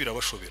umuti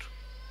birabashobera.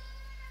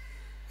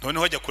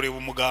 Noneho ajya kureba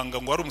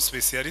umuganga ngo ari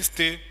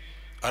umuspecialiste,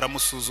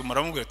 aramusuzuma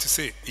aramubwira ati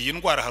se iyi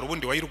ndwara hari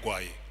ubundi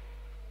wayirwaye?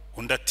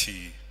 Undi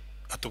ati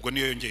atubwo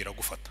niyo yongera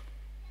gufata.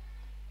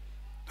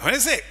 None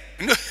se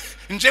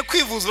nje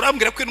kwivuza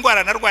urambwira ko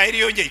indwara narwaye iri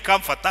yongeye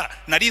ikamfata,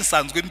 nari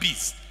nsanzwe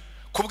mbizi.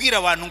 Kubwira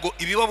abantu ngo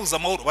ibibabuza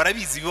amahoro,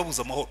 barabizi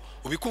ibibabuza amahoro,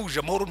 ubikubuje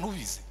amahoro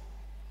ntubizi.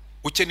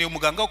 Ukeneye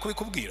umuganga wo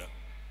kubikubwira.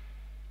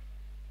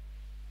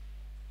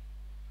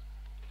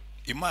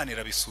 Imana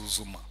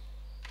irabisuzuma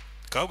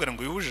ikababwira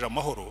ngo ibibujije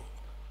amahoro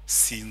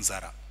si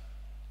inzara,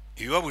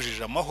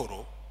 ibibabujije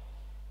amahoro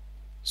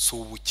si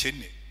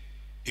ubukene,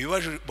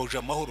 ibibabujije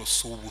amahoro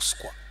si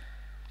ubuswa,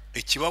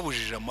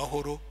 ikibabujije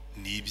amahoro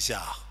ni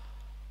ibyaha.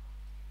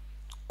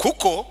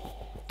 Kuko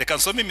reka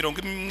nsome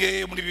imirongo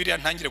imwe muri Bibiliya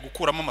ntangire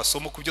gukuramo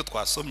amasomo ku byo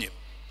twasomye.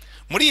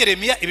 muri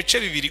Yeremiya ibice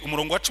 2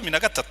 umurongo wa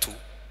 13,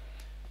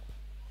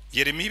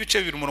 Yeremiya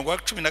ibice 2 umurongo wa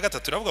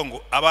 13 iravuga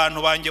ngo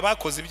abantu banjye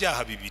bakoze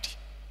ibyaha 2.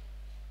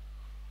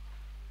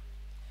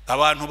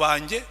 Abantu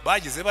banjye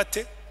bagize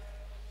bate?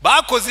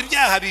 Bakoze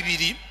ibyaha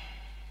 2,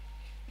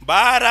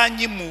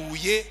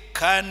 baranyimuye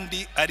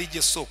kandi ari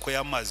je soko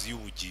y'amazi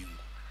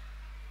y'ubugingo.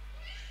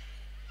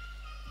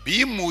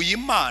 Bimuye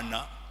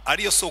Imana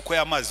ari yo soko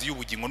y'amazi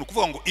y'ubugingo, no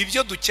kuvuga ngo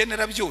ibyo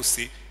dukenera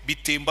byose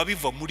bitemba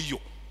biva muri yo.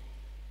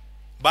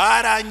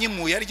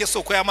 Baranyimuye ari je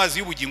soko y'amazi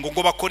y'ubugingo,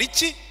 ngo bakora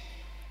iki?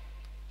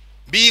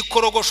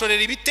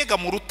 Bikorogoshorera ibitega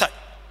mu rutare.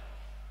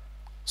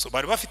 So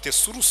bari bafite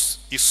source,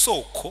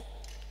 isoko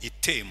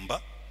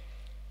itemba,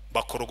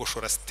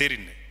 bakorogoshora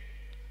sterine,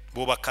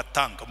 bo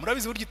bakatanga.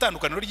 Murabizi buryo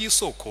itandukaniro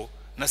ry'isoko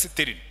na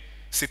sterine.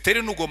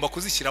 Sterine ugomba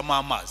kuzishyiramo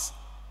amazi,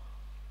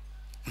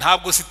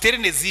 ntabwo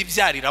sterine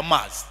zibyarira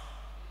amazi,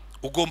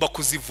 ugomba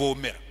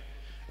kuzivomera.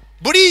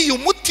 Buri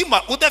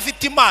umutima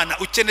udafite Imana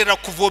ukenera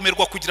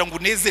kuvomerwa kugira ngo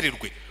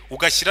unezererwe,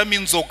 ugashyiramo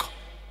inzoga.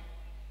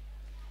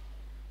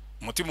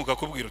 Umutima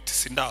ukakubwira uti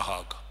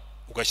sindahaga,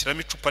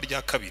 ugashyiramo icupa rya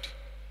 2,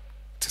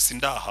 uti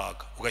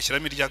sindahaga,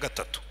 ugashyiramo irya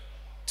 3,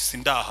 uti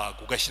sindahaga,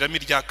 ugashyiramo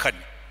irya 4,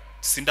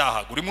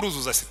 sindahaga. Uri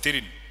muruzuza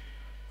sterine,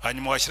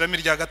 hanyuma washyiramo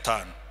irya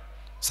 5,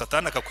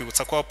 Satani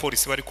akakwibutsa ko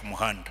abapolisi bari ku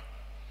muhanda.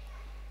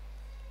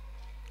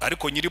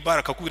 Ariko nyiri bara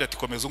akakubwira ati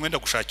komeza umwenda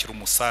gushakira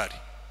umusari.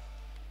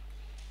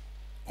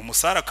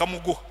 Umusari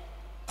akamuguha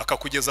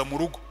akakugeza mu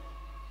rugo.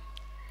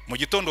 Mu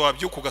gitondo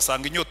wabyuka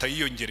ugasanga inyota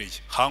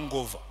yiyongereye,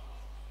 hangover,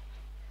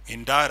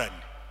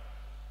 indarane.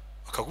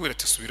 Akakubwira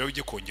ati subira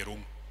ujye kongera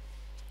umwe.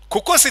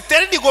 Kuko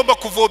sterine igomba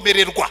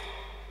kuvomererwa.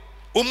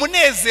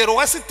 Umunezero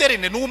wa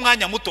sterine ni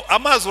umwanya muto,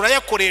 amazi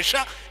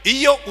urayakoresha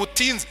iyo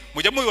utinze.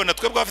 Mujya mubibona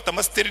twebwe bafite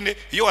amasterine,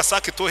 iyo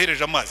wasaka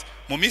itohereje amazi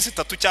mu minsi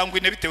 3 cyangwa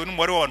 4 bitewe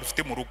n'umubare w'abantu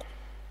ufite mu rugo,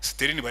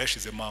 sterine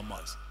bayashizemo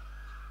amazi,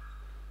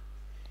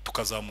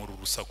 tukazamura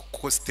urusaku,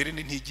 kuko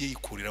sterine ntigiye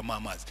yikuriramo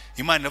amazi.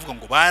 Imana ivuga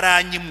ngo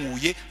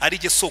baranyimuye ari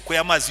je soko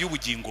y'amazi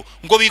y'ubugingo,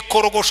 ngo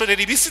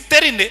bikorogoshorera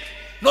ibisterine,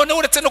 none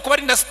uretse no kuba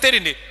ari na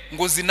sterine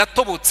ngo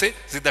zinatobotse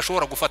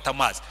zidashobora gufata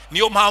amazi.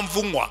 Niyo mpamvu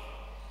unywa,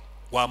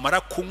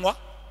 wamara kunywa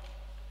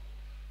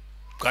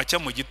bwacya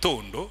mu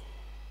gitondo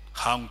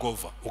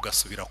hangover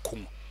ugasubira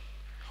kunywa,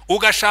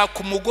 ugashaka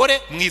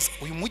umugore mwiza.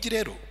 Uyu mugi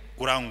rero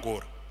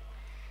urangora,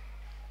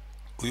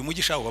 uyu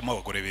mugi shawubamo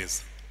abagore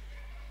beza.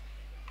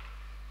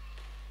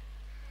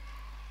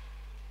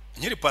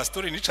 Nyiri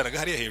pastori nicaraga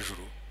hariya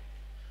hejuru,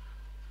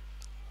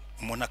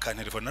 umuntu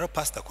akantelefona,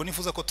 pastor ko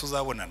nifuza ko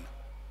tuzabonana,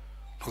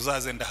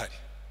 ntuzaze ndahari.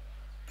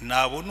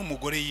 Nabona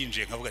umugore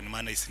yinjiye nkavuga ni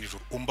Imana y'isi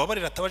n'ijuru,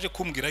 umbabarira atabaje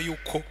kumbwira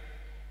yuko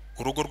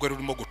urugo rwe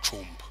rurimo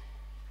gucumba.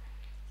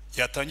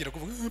 Yatangira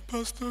kuvuga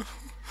pastor,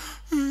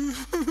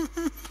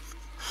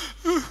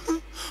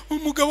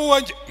 umugabo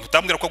wanjye,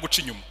 mutambwira ko guca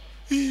inyuma.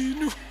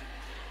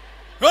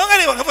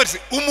 Nongareba nkavuga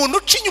umuntu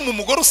uca inyuma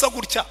umugore usa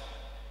gutya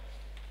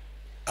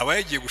aba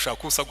yagiye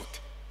gushaka usa gute.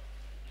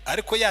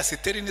 Ariko ya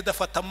sterine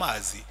idafata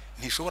amazi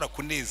ntishobora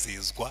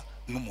kunezezwa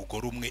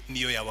n'umugore umwe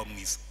niyo yaba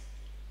mwiza.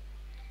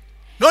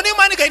 None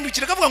Imana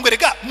igahindukira akavuga ngo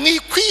rega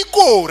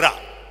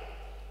mwikwigora,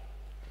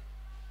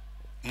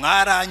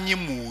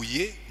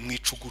 mwaranyimuye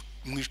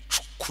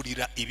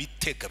mwicukurira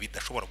ibitega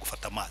bidashobora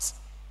gufata amazi.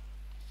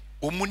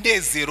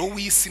 Umunezero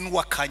w'isi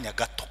n'uwakanya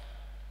gato,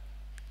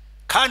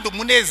 kandi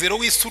umunezero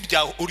w'isi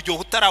uryoha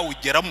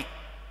utarawugeramo.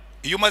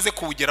 Iyo umaze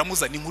kuwugeramo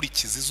uzana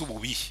inkurikizi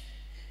z'ububihe.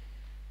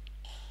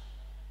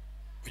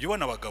 Ujye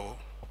ubona abagabo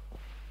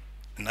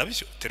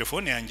nabyo,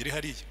 telefone yanjye iri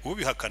hariya,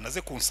 ubihakana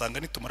aze kunsanga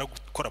nitumara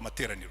gukora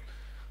amateraniro,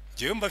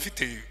 ngewe mba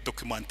mfite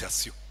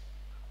documentation.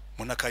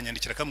 Umuntu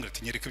akanyandikira akambwira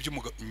ati nyereka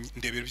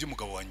ndebera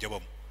iby'umugabo wanjye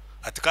abamo.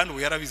 Ati kandi ubu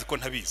yarabizi ko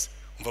ntabizi.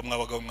 Umva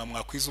mwabagabo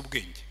mwakwiza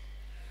ubwenge.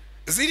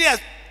 Ziriya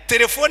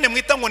telefone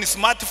mwita ngo ni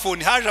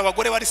smartphone, haje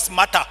abagore bari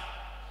smarter.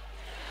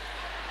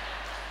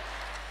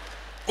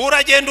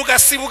 Uragenda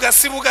ugasibuga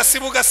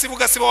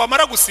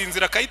wamara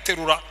gusinzira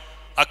akayiterura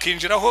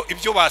akinjiraho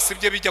ibyo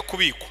basibye bijya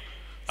kubikwa,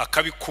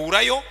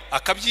 akabikurayo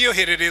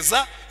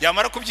akabyiyoherereza.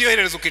 Yamara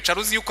kubyiyoherereza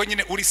ukicara uzi yuko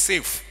nyine uri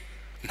safe.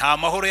 Nta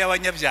mahoro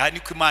y'abanyabyaha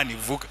niko Imana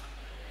ivuga.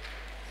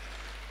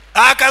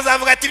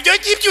 Akazavuga ati ibyo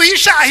ngibyo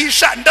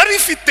uhishahisha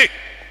ndabifite,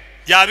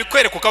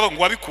 yabikwereka ukavuga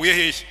ngo wabikuye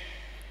hehe.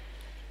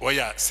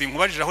 Oya,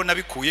 sinkubajije aho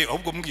nabikuye,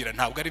 ahubwo mbwira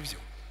ntabwo ari byo.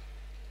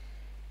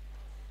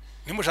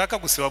 Nimushaka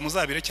gusiba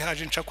muzabireke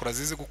haje incakura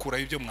zize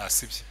gukuraho ibyo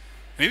mwasibye.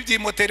 Nibyo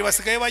moteri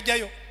basigaye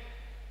bajyayo.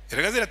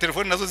 Erega zira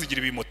telefone nazo zigira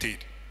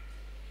ibimoteri,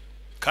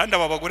 kandi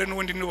aba bagore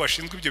n'ubundi nibo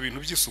bashinzwe ibyo bintu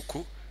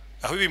by'isuku,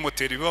 aho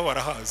ibimoteri biba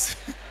barahazi.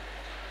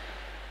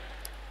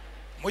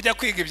 Mujya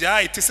kwiga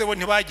ibya IT se bo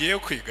ntibagiye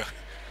kwiga,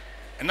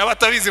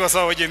 n'abatabizi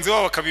basaba bagenzi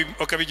babo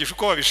bakabigisha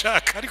uko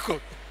babishaka.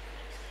 Ariko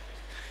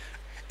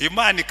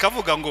Imana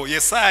ikavuga ngo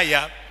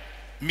Yesaya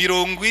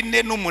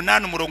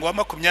 48 umurongo wa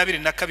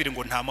 22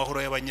 ngo nta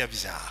mahoro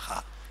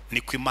y'abanyabyaha,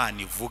 niko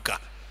Imana ivuga.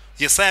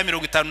 Yesaya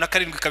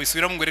 57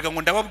 kabisubiramo ngo rega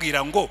ngo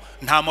ndababwira ngo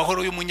nta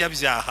mahoro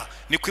y'umunyabyaha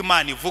niko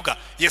Imana ivuga.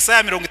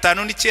 Yesaya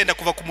 59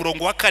 kuva ku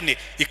murongo wa 4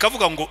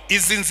 ikavuga ngo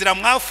izi nzira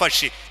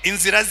mwafashe,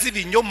 inzira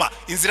z'ibinyoma,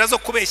 inzira zo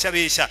kubeshya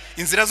beshya,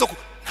 inzira zo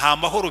nta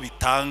mahoro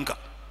bitanga.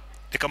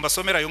 Reka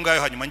mbasomera ayo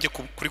ngayo hanyuma nje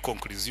kuri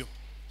conclusion.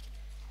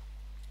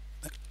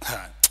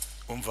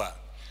 Umva,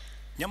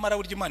 nyamara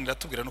burya Imana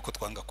iratubwira nuko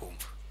twanga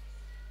kumva.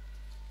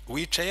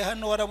 Wicaye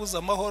hano warabuza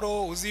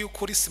amahoro, uzi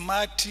yuko uri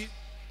smart,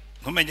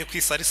 ntumenye ko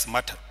isa ari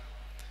smart.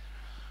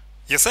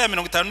 Yesaya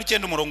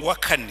 59 umurongo wa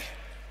 4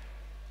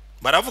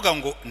 baravuga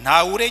ngo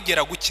nta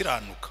uregera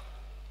gukiranuka,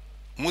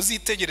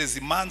 muzitegereza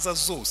imanza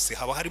zose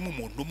haba harimo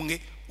umuntu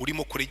umwe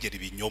urimo kuregera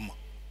ibinyoma.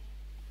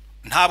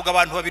 Ntabwo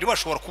abantu babiri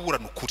bashobora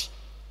kuburana ukuri.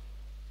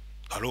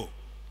 Halo,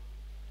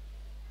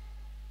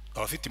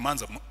 abafite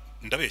imanza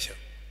ndabeshya?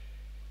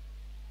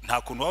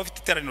 Nta kuntu bafite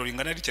iteraniro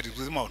ringana n'icyo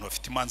rizuzimo abantu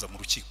bafite imanza mu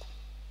rukiko.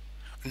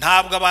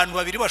 Ntabwo abantu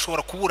babiri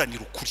bashobora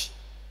kuburanira ukuri.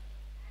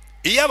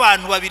 Iyo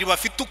abantu babiri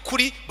bafite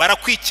ukuri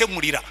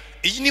barakwikemurira.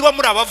 Niba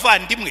muri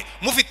abavandimwe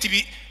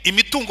mufite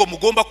imitungo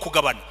mugomba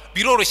kugabana,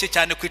 biroroshye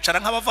cyane kwicara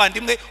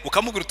nk'abavandimwe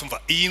ukamubwira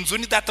utumva iyi nzu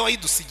ni data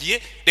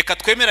wayidusigiye, reka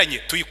twemeranye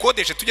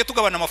tuyikodeshe tujye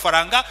tugabana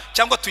amafaranga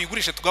cyangwa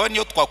tuyigurishe tugabane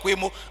iyo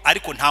twakuyemo,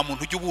 ariko nta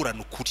muntu ujya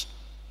uburana ukuri.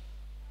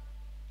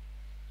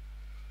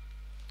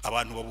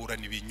 Abantu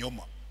baburana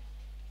ibinyoma.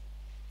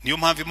 Niyo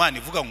mpamvu Imana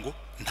ivuga ngo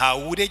nta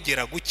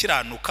uregera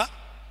gukiranuka,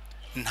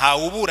 nta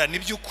uburana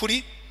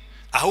iby'ukuri,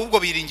 ahubwo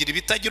biringira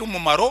ibitagira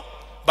umumaro,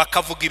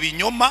 bakavuga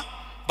ibinyoma,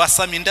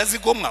 basama inda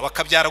zigomwa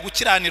bakabyara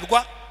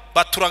gukiranirwa,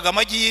 baturaga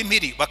amagi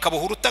y'impiri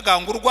bakaboha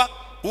urutagangurwa,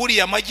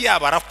 uriya amagi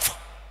yabo arapfa.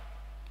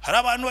 Hari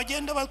abantu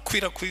bagenda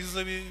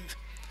bakwirakwiza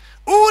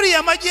uriya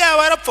amagi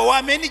yabo arapfa,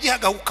 wamenya igihe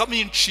agahukamo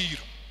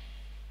inciro.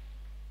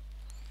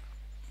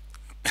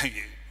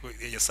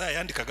 Yesaya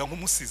yandikaga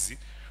nk'umusizi,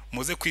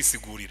 muze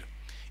kwisigurira.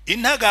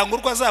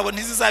 Intagangurwa zabo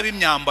ntizizaba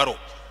imyambaro,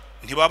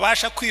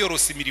 ntibabasha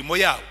kwiyorosa imirimo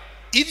yabo.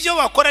 Ibyo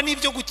bakora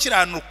n'ibyo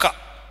gukiranuka,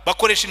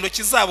 bakoresha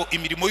intoki zabo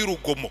imirimo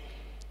y'urugomo.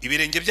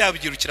 Ibirenge byabo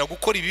byirukira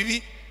gukora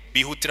ibibi,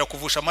 bihutira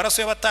kuvusha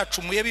amaraso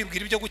y'abatacumuye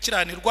bibwira ibyo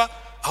gukiranirwa,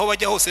 aho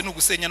bajya hose no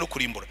gusenya no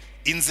kurimbura.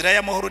 Inzira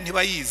y'amahoro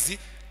ntibayizi,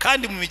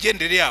 kandi mu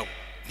migendere yabo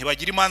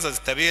ntibagira imanza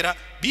zitabera,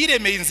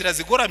 biremeye inzira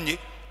zigoramye,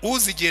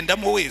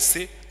 uzigendamo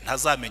wese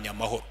ntazamenya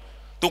amahoro.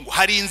 Donc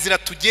hari inzira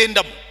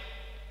tugendamo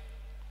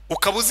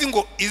ukabuzi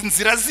ngo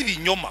inzira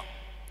z'ibinyoma,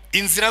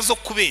 inzira zo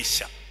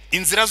kubeshya,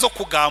 inzira zo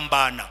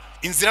kugambana,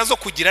 inzira zo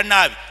kugira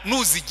nabi,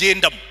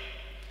 nuzigendamo.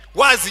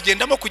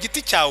 Wazigendamo ku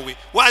giti cyawe,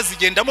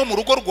 wazigendamo mu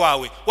rugo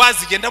rwawe,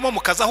 wazigendamo mu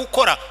kazi aho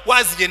ukora,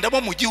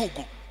 wazigendamo mu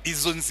gihugu,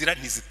 izo nzira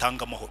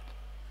ntizitanga amahoro.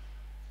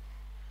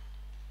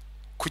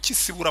 Kuki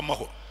sibura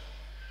amahoro?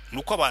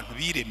 Nuko abantu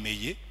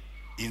biremeye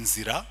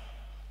inzira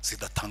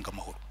zidatanga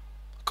amahoro,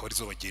 akaba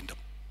arizo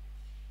bagendamo.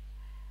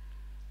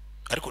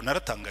 Ariko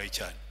naratangaye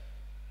cyane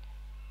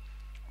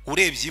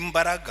urebye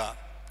imbaraga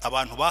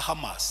abantu ba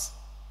Hamas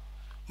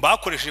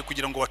bakoresheje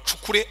kugira ngo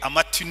bacukure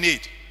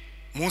amatuneli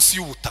munsi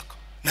y'ubutaka.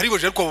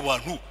 Nariboje ariko abo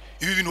bantu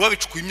ibi bintu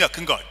babicukuye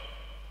imyaka ingahe?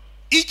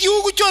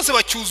 Igihugu cyose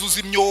bacyuzuza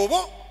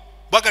imyobo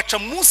bagaca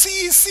munsi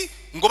y'isi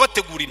ngo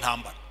bategura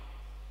intambara.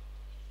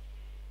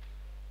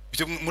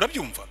 Byo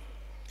murabyumva?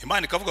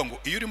 Imana ikavuga ngo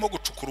iyo urimo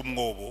gucukura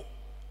umwobo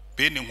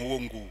bene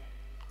nk'uwo nguwo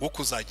wo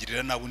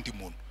kuzagirira nabundi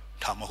muntu,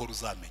 nta mahoro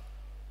uzamenya.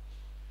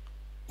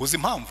 Uzi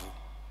impamvu?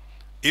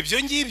 Ibyo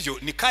ngibyo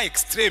ni ka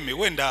extreme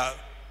wenda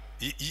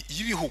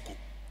y'ibihugu,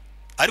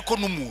 ariko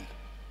n'umuntu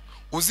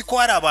uzi ko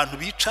hari abantu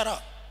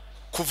bicara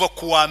kuva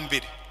ku wa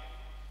mbere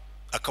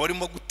akaba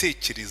arimo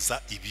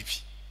gutekereza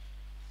ibibi,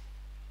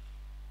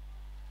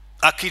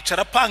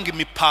 akicara apanga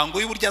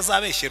imipango y'uburyo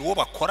azabeshyera uwo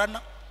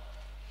bakorana,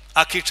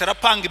 akicara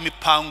apanga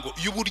imipango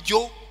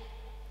y'uburyo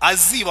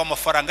aziba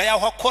amafaranga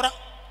yaho akora,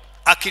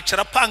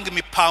 akicara apanga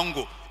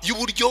imipango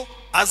y'uburyo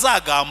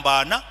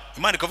azagambana.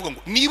 Imana ikavuga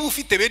ngo niba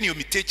ufite bene iyo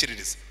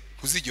mitekerereze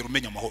ntuzigera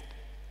umenya amahoro.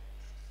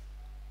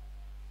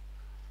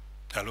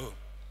 Halo,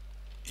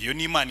 iyo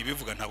ni Imana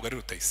ibivuga, ntabwo ari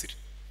Rutayisire.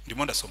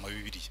 Ndimo ndasoma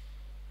Bibiliya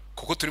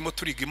kuko turimo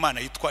turiga Imana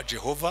yitwa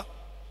Yehova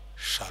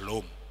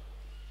Shalom.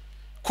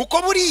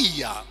 Kuko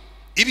buriya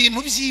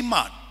ibintu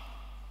by'Imana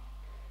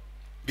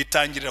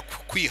bitangirira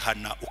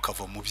kwihana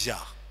ukava mu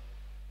byaha.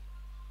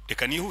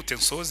 Reka nihute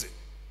nsoze.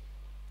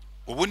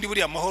 Ubundi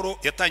buriya amahoro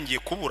yatangiye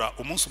kubura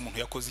umunsi umuntu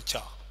yakoze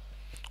icyaha.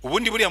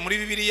 Ubundi buriya muri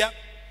Bibiliya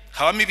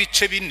habamo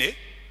ibice 4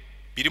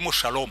 birimo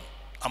Shalom,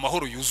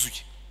 amahoro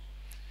yuzuye.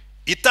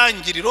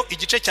 Itangiriro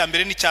igice cya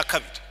mbere n'icya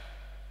kabiri,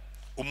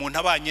 umuntu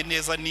abanye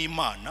neza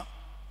n'Imana,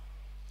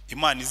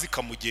 Imana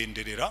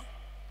izikamugenderera,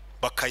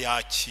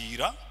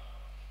 bakayakira,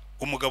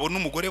 umugabo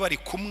n'umugore bari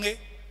kumwe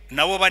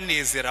nabo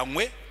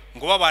banezeranywe,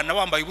 ngo babana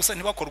bambaye ubusa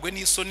ntibakorwe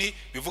n'isoni.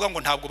 Bivuga ngo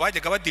ntabwo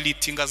bajyaga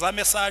badeletinga za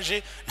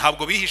message,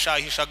 ntabwo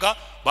bihishahishaga,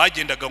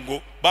 bagendaga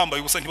ngo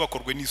bambaye ubusa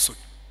ntibakorwe n'isoni.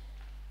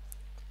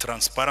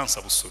 Transparence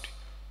abusuri.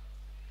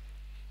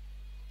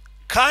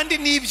 Kandi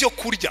n'ibyo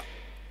kurya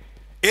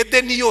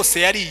Edeni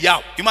yose yari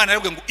yawe. Imana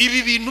yarabwiye ngo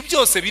ibi bintu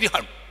byose biri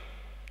hano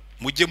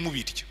mujye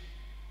mubirya.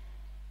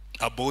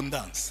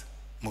 Abundance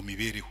mu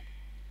mibereho.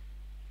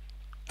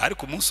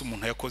 ariko umunsi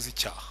umuntu yakoze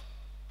icyaha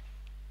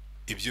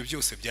ibyo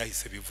byose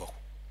byahise bivaho.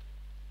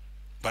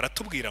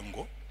 Baratubwira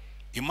ngo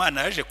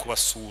Imana yaje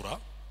kubasura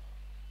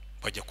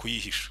bajya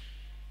kuyihisha,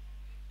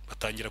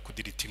 batangira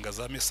kudiritinga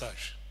za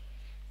message,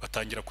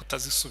 batangira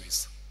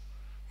kutazisubiza.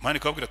 Imana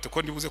ikababwira ati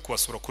ko ndibuze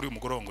kubasura kuri uyu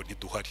mugoroba ngo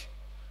ntiduhari.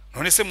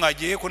 None se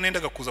mwagiye ko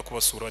nendaga kuza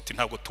kubasura bati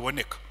ntabwo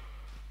tuboneka.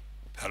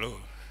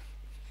 Hello,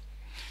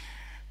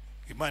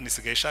 Imana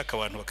isigaye ishaka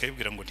abantu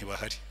bakayibwira ngo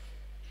ntibahari,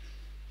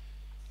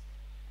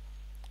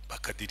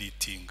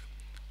 bakadiritinga.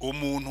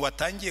 Umuntu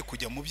watangiye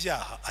kujya mu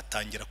byaha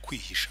atangira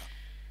kwihisha.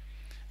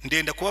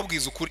 Ndenda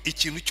kubabwiza ukuri,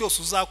 ikintu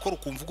cyose uzakora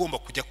ukumva ugomba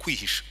kujya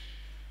kwihisha,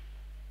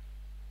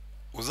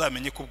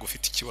 uzamenye ko ubwo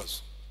ufite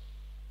ikibazo,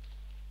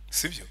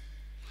 sibyo?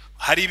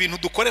 Hari ibintu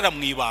dukorera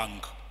mu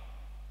ibanga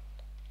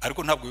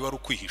ariko ntabwo biba ari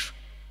ukwihisha.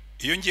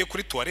 Iyo ngiye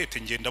kuri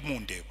toilette ngenda mu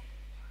ndeba,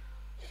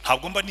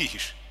 ntabwo mba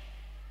nihisha.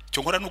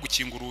 Cyo nkora no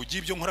gukinga urugi,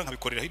 ibyo nkora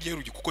nkabikorera hirya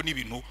y'urugi kuko ni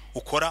ibintu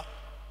ukora,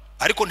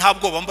 ariko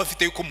ntabwo bamba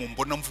mfite yuko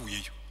mumbona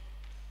mvuyeyo.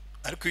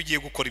 Ariko iyo ugiye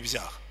gukora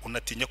ibyaha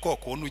unatinya ko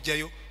wakubona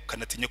ujyayo,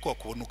 kanatinya ko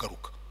wakubona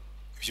ugaruka.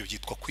 Ibyo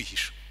byitwa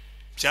kwihisha.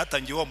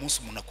 Byatangiye wa munsi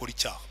umuntu akora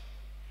icyaha.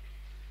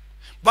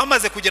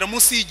 Bamaze kugera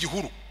munsi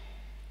y'igihuru,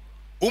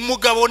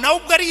 umugabo nawe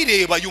ubwo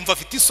arireba yumva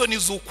afite isoni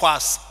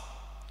z'ukwasa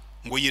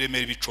ngo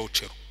yiremera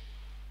ibicocero.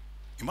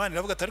 Imana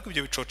iravuga ati ariko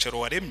ibyo bicocero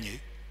waremye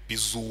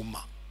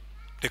bizuma,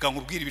 reka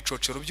nkubwire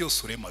ibicocero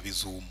byose urema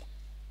bizuma.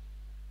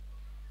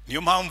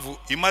 Niyo mpamvu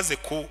imaze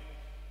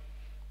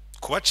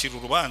kubacira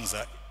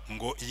urubanza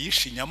ngo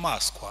yishe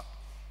inyamaswa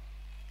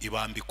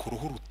ibambika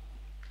uruhu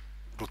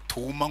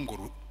rutuma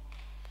ngo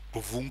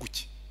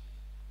ruvunguke,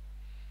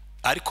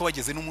 ariko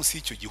bageze no munsi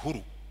y'icyo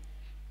gihuru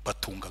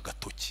batunga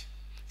agatoki.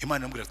 Imana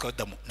iramubwira ati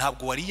Adamu,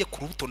 ntabwo wariye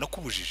ku rubuto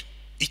nakubujije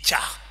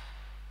icyaha,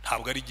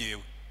 ntabwo ari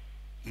jyewe,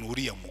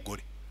 n'uriya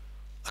mugore.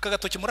 Aka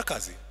gatoki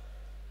murakazi?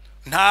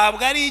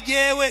 Ntabwo ari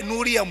jyewe,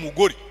 n'uriya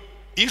mugore.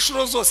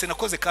 Inshuro zose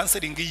nakoze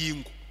counseling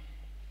y'ingo,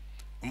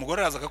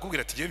 umugore araza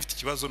akakubwira ati jyewe mfite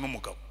ikibazo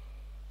n'umugabo,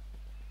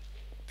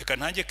 reka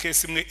ntange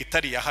case imwe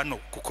itari ya hano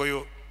kuko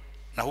yo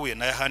nahuye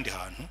nayo ahandi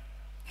hantu,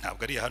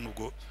 ntabwo ari ya hano,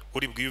 ubwo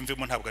uri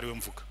bwiyumvemo ntabwo ari we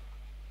mvuga,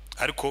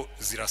 ariko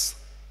zirasa.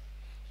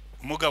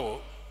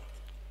 Umugabo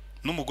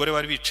n'umugore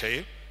bari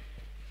bicaye,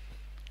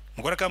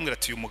 umugore akambwira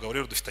ati uyu mugabo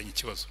rero dufitanye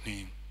ikibazo,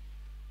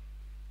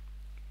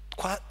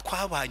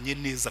 twabanye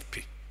neza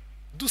pe,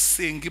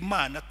 dusenga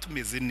Imana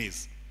tumeze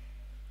neza,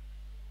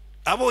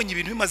 abonye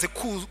ibintu bimaze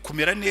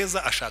kumera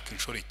neza ashaka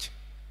inshoreke,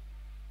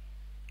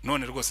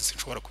 none rwose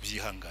sinshobora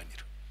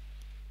kubyihanganira.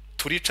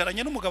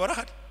 Turicaranye n'umugabo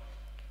arahari,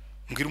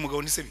 mbwira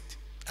umugabo nise bite,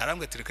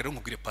 arambwira ati reka rero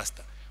nkubwire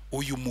pastor,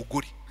 uyu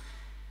mugore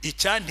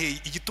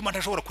icyanteye igituma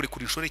ntashobora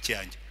kurekura inshoreke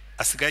yanjye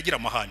asigaye agira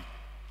amahane.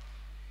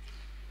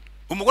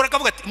 Umugore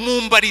akavuga ati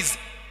mumbarize,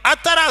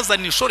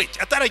 atarazana inshoreke,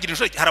 ataragira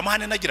inshoreke hari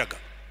amahane nagiraga.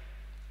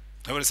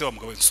 Nawe se wa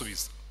mugabo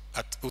nsubiza,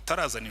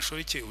 utarazana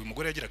inshoreke uyu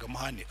mugore yagiraga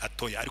amahane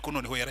atoya, ariko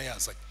noneho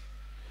yarayazanye.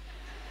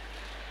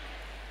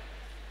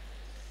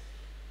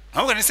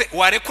 Ntabwo nise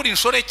warekura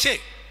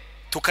inshoreke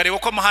tukareba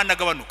ko amahane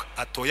agabanuka,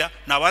 atoya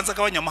nabanza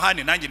agabanya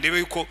amahane nanjye ndebe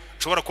yuko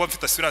nshobora kuba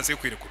mfite assurance yo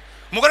kwirekura.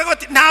 Umugore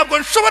akavuga ati ntabwo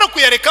nshobora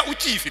kuyareka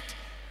ukiyifite.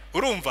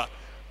 Urumva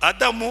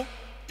Adamu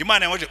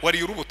Imana yaje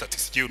wari urubuta ati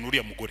sigiye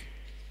n'uriya mugore.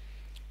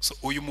 So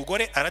uyu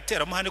mugore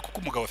aratera amahane kuko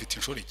umugabo afite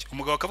inshoreke.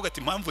 Umugabo akavuga ati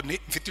impamvu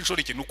mfite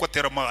inshoreke nuko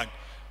atera amahane.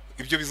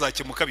 Ibyo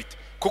bizakemuka bite?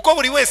 Kuko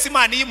buri wese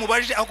Imana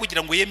yimubaje aho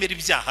kugira ngo yemere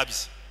ibyaha bye,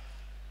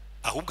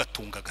 ahubwo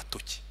atunga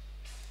agatoki.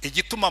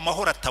 Igituma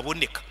amahoro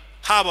ataboneka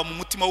haba mu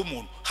mutima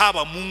w'umuntu,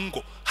 haba mu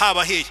ngo,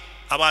 haba hehe,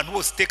 abantu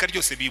bose iteka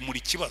ryose bimura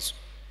ikibazo.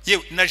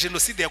 Yewe na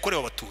genocide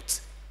yakorewe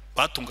abatutsi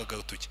batungaga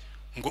agatoki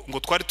ngo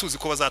twari tuzi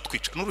ko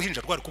bazatwica,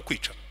 n'uruhinja rwari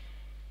kukwica,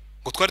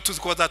 ngo twari tuzi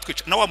ko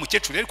bazatwica, na wa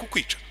mukecuru yari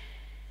kukwica.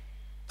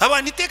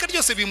 Abantu iteka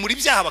ryose bimura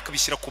ibyaha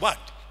bakabishyira ku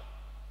bandi,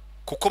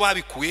 kuko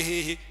babikuye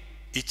hehe?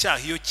 Icyaha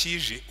iyo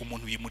kije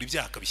umuntu yimura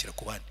ibyaha akabishyira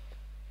ku bandi.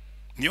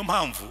 Niyo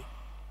mpamvu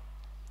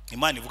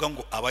Imana ivuga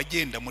ngo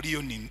abagenda muri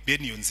iyo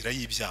bene iyo nzira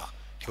y'ibyaha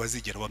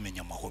ntibazigera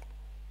bamenya amahoro.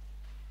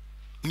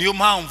 Niyo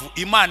mpamvu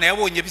Imana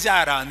yabonye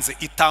byaranze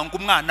itanga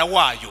umwana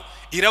wayo,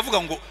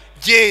 iravuga ngo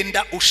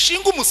genda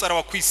ushinga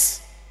umusaraba ku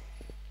isi,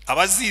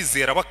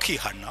 abazizera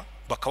bakihana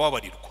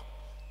bakababarirwa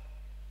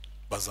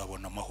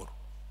bazabona amahoro.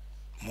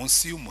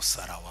 Munsi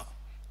y'umusaraba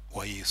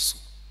wa Yesu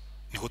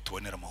niho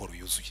tubonera amahoro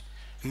yuzuye.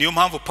 Niyo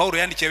mpamvu Paulo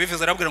yandikiye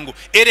Abefeso arabwira ngo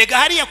erega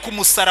hariya ku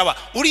musaraba,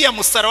 uriya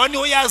musaraba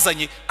niho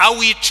yazanye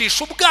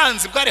awicisha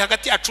ubwanzi bwari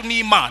hagati yacu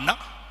n'Imana,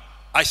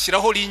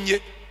 ashyiraho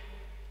linye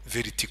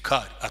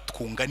verticale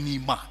atwunga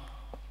n'Imana,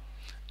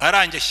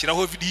 arange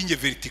ashyiraho linye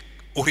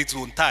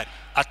horizontale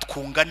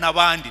atwunga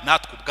n'abandi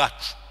natwe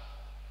ubwacu.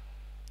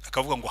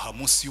 Akavuga ngo ha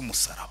munsi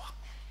y'umusaraba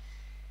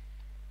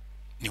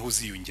niho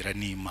uziyongera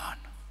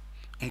n'Imana,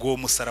 ngo uwo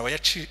musaraba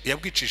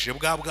yabwicishije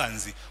bwa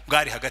bwanzi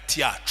bwari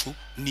hagati yacu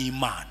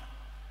n'Imana.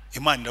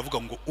 Imana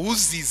iravuga ngo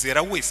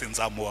uzizera wese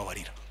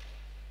nzamubabarira.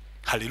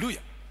 Haleluya.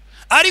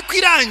 Ariko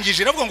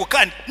irangije iravuga ngo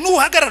kandi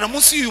nuhagarara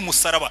munsi y'uyu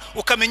musaraba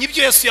ukamenya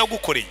ibyo Yesu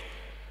yagukoreye,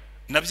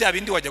 na bya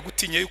bindi wajya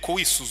gutinya yuko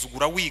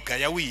wisuzugura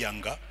wigaya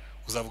wiyanga,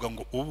 uzavuga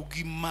ngo ubwo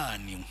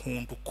Imana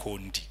inkunda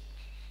ukondi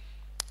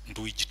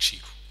ndu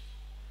w'igiciro.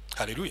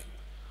 Haleluya.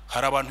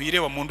 Hari abantu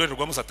yireba mu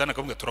ndorerwamo Satani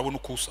akamubwira turabona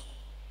ukusa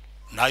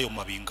nayo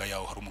mabinga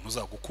yawe, hari umuntu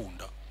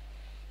uzagukunda.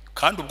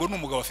 Kandi ubwo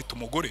n'umugabo afite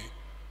umugore,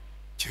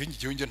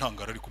 nge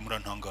ntangara ariko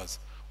murantangaza,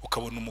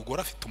 ukabona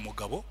umugore afite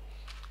umugabo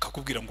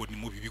akakubwira ngo ni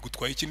mubi,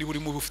 bigutwaye iki niba uri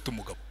mubi ufite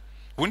umugabo?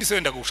 Ubundi se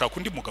wenda gushaka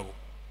undi mugabo?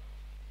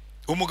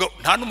 Umugabo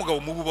nta n'umugabo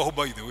mubi ubaho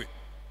by the way,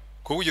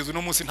 ko ugeze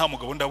uno munsi nta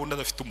mugabo ndabona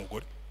adafite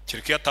umugore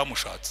kereka iyo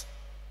atamushatse.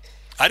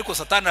 Ariko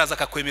Satani araza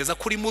akakwemeza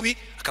kuri mubi,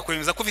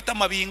 akakwemeza ko ufite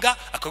amabinga,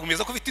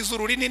 akakwemeza ko ufite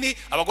izuru rinini,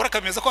 abagore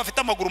akameza ko afite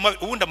amaguru mabi.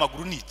 Ubundi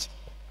amaguru ni iki?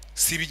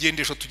 Si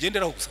ibigendesho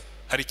tugenderaho gusa,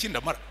 hari ikindi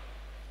amara.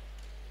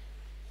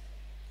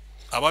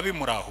 Ababi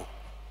muraho,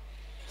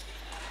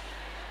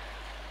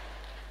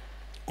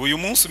 uyu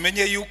munsi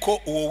umenye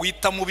yuko uwo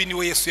wita mubi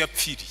niwe Yesu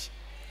yapfiriye,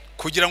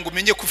 kugira ngo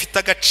umenye ko ufite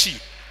agaciro.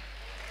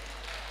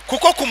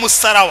 Kuko ku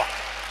musaraba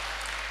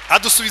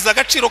adusubiza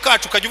agaciro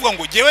kacu, ukajya uvuga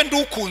ngo jewe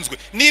ndukunzwe,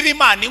 niba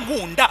Imana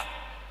inkunda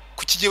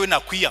kuki jewe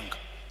nakwiyanga?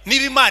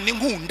 Niba Imana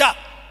inkunda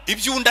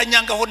ibyunda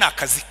nyangaho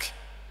nakazike.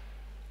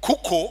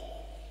 Kuko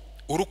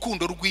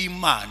urukundo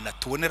rw'Imana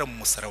tubonera mu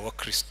musaraba wa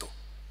Kristo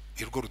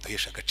nirwo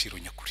rudahesha agaciro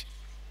nyakuri.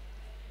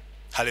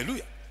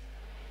 Haleluya.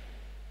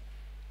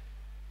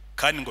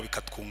 Kandi ngo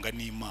bikatwunga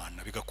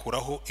n'Imana,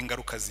 bigakuraho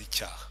ingaruka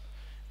z'icyaha,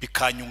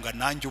 bikanyunga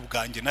nanjye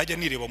ubwanjye. Najya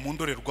nireba mu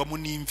ndorerwamo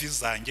n'imvi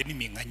zanjye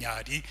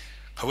n'iminkanyari,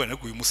 nkabona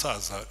ko uyu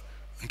musaza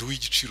ndu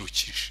w'igiciro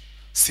cyinshi,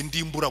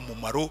 sindimbura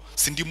mumaro,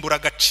 sindimbura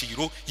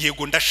agaciro.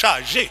 Yego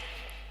ndashaje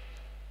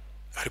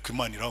ariko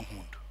Imana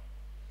irankunda.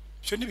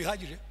 Cyo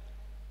ntibihagije.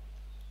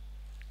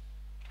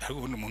 Ariko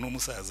ubundi umuntu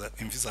w'umusaza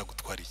imvi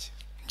zagutwara iki?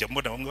 Njya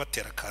mbona bamwe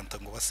batera kanta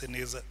ngo base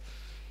neza,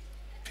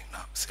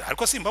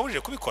 ariko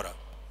simbabujije kubikora.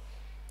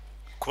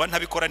 Kuba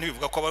ntabikora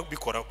ntibivuga ko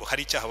ababikora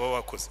hari icyaha baba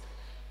bakoze.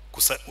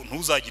 Gusa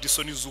ntuzagire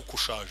isoni z'uko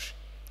ushaje,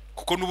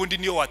 kuko n'ubundi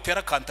niyo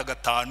watera kanta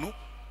gatanu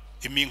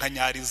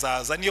iminkanyari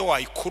zaza, niyo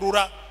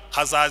wayikurura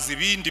hazaza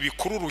ibindi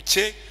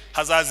bikururuke,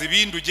 hazaza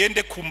ibindi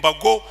ugende ku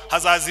mbago,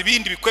 hazaza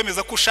ibindi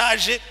bikwemeza ko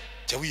ushaje.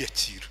 Jya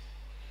wiyakira,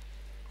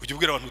 ujye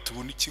ubwira abantu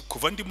tubona iki,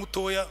 kuva ndi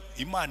mutoya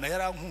Imana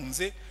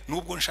yarankunze,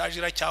 nubwo nshaje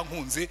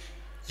iracyankunze,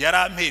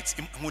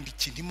 yarampetse. Nkunda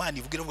ikintu Imana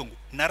ivugira ngo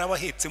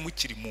narabahetse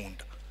mukiri mu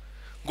nda,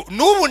 ngo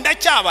nubu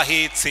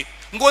ndacyabahetse,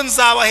 ngo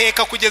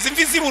nzabaheka kugeza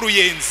imvi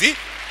z'uruyenzi,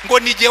 ngo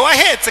nige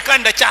wahetse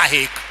kandi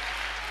ndacyaheka.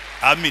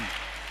 Amen.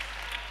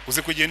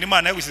 Uze kugenda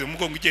Imana yagushyize mu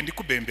mugongo igenda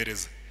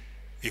ikubembereza,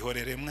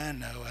 ihorere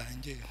mwana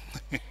wanjye.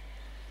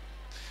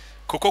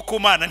 Kuko ku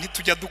Mana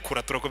ntitujya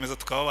dukura, turakomeza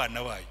tukaba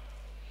abana bayo.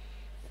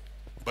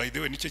 By the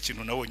way, nicyo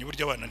kintu nabonye,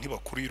 burya abana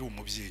ntibakuru iri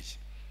umubyeyi.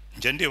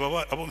 Njya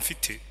ndeba abo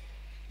mfite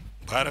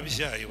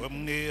barabyaye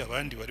bamwe,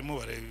 abandi barimo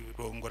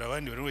bararongora,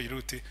 abandi barimo bagira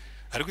uti,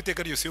 ariko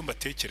iteka ryose iyo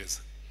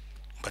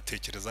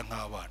mbatekereza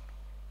nk'abana.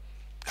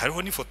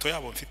 Hariho n'ifoto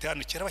yabo mfite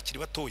hano kera bakiri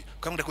batoya,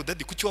 ukambwira ko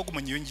dadi kuki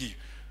wagumanye iyo ngiyo?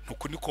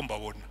 Nuko niko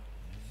mbabona.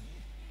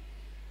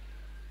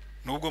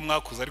 Nubwo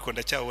mwakuze ariko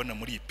ndacyabona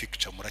muri iyi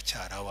picture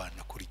muracyari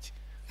abana kuri iki.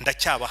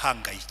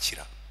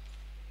 Ndacyabahangayikira,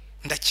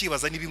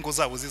 ndakibaza niba ingo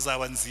zabo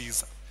zizaba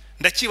nziza,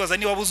 ndakibaza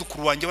niba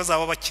abuzukuru wanjye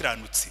bazaba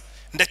bakiranutse,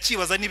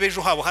 ndakibaza niba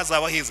ejo habo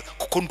hazaba heza,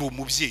 kuko ndi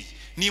umubyeyi.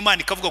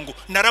 N'Imana ikavuga ngo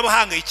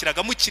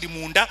narabahangayikiraga mukiri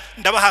mu nda,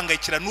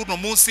 ndabahangayikira n'uno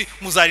munsi,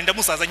 muzarinda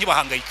musaza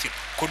nkibahangayikira,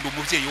 kuko ndi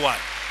umubyeyi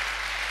wanyu.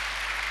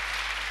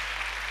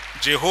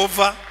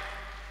 Jehova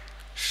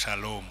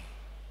Shalom,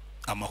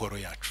 amahoro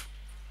yacu.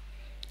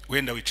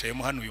 Wenda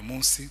wicayemo hano uyu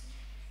munsi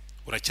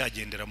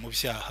uracyagendera mu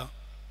byaha,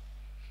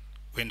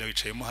 wenda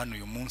wicayemo hano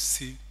uyu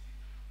munsi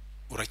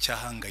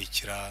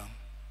uracyahangayikira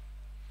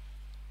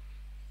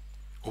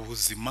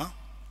ubuzima.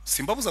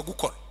 Simbabuza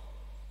gukora,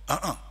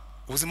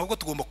 ubuzima bwo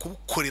tugomba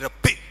kubukorera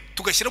pe,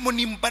 tugashyiramo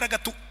n'imbaraga.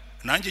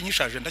 Nanjye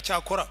nyishaje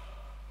ndacyakora,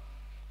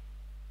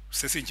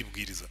 se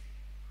sinkibwiriza.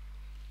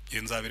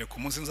 Nzabere ku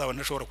munsi nzaba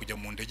ntashobora kujya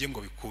mu ndege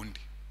ngo bikunde,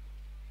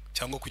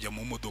 cyangwa kujya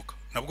mu modoka,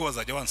 nabwo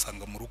bazajya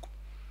bansanga mu rugo.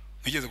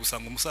 Nigeze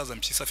gusanga umusaza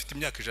mpyisi afite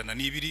imyaka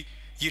 102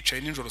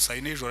 yicaye nijoro saa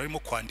 4 nijoro arimo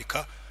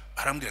kwandika,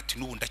 arambwira ati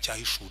nubu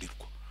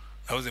ndacyahishurirwa.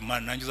 Nahoze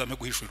Mana nanjye uzame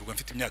guhishurirwa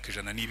mfite imyaka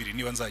 102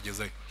 niba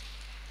nzagezayo.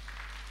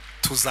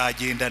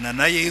 Tuzagendana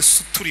na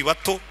Yesu turi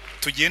bato,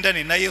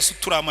 tugendane na Yesu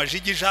turi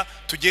amajigija,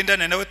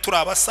 tugendane nawe turi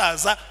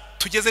abasaza,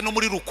 tugeze no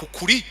muri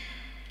rukukuri,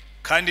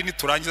 kandi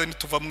niturangiza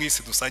nituva mu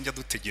isi dusanjya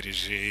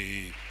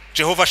dutegereje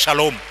Jehova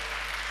Shalom.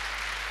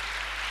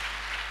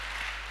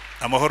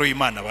 Amahoro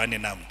y'Imana bane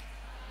namwe.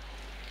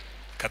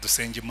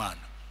 Kadusenge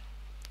Imana.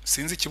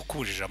 Sinzi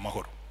ikikubujije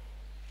amahoro,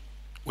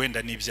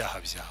 wenda n'ibyaha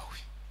byawe.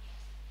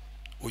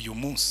 Uyu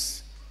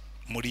munsi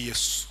muri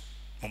Yesu,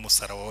 mu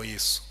musaraba wa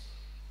Yesu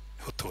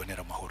niho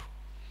tubonera amahoro.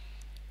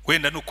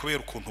 Wenda no kubera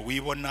ukuntu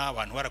wibona,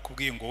 abantu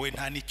barakubwiye ngo we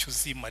nta nicyo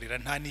uzimarira,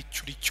 nta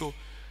nicyo uri cyo,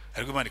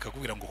 ariko Imana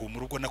ikakubwira ngo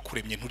humura, ubwo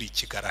nakuremye nturi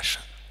ikigarasha,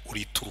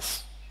 uri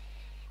iturufu.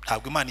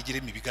 Ntabwo Imana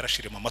igiremo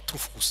ibigarashire mu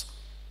maturufu gusa.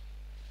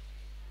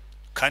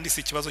 Kandi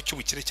si ikibazo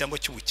cy'ubukire cyangwa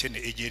cy'ubukene,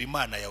 egera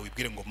Imana yawe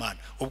ibwire ngo Mana,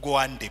 ubwo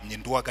wandemye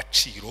ndi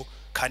w'agaciro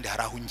kandi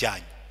hari aho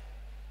unjyanye.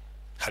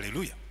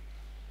 Haleluya.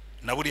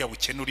 Na buriya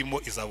bukene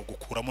urimo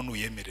izabugukuramo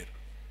nuyemerera.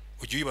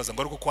 Ujye wibaza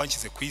ngo ariko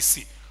kwanshyize ku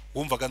isi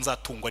wumvaga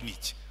nzatungwa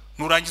n'iki?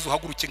 nurangiza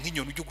uhaguruke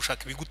nk'inyoni ujye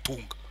gushaka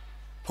ibigutunga,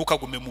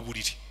 ntukagume mu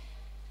buriri.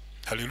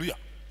 Haleluya.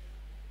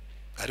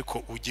 Ariko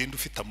ugenda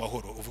ufite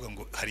amahoro uvuga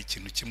ngo hari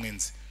ikintu kimwe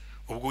nzi,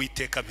 ubwo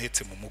Uwiteka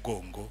mpetse mu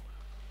mugongo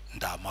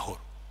nda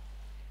amahoro.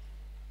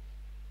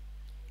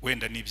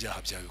 Wenda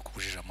n'ibyaha byawe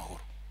kubujije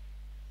amahoro,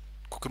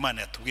 kuko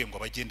Imana yatubwiye ngo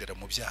abagendera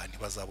mu byaha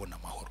ntibazabona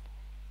amahoro.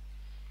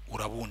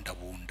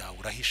 Urabundabunda,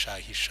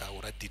 urahishahisha,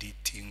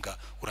 uradiritinga,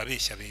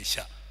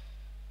 urabeshya.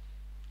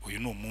 Uyu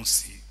ni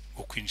umunsi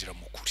wo kwinjira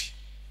mu kuri,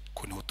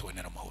 ko niho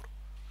tubonera amahoro.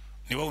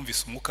 Niba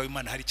wumvise umwuka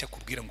w'Imana hari icyo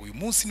akubwira ngo uyu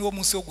munsi niwo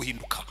munsi wo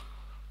guhinduka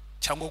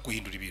cyangwa wo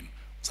guhindura ibintu,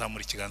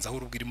 zamura ikiganza aho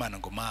urubwira Imana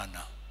ngo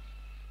Mana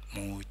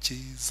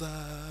mukiza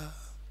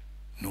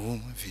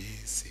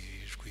numvise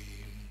ijwi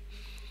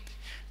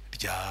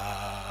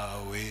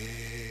ryawe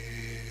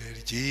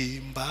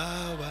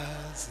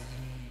ry'imbabazi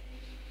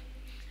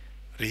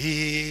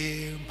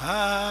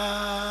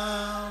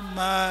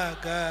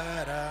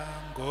rimpamagara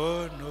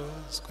ngo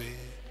nozwe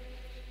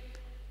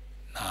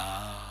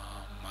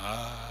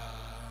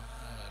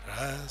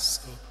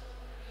n'amaraso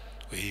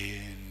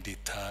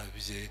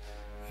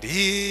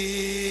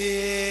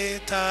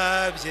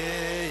nditabye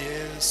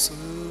Yesu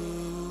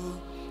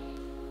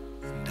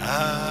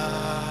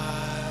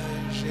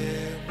ndaje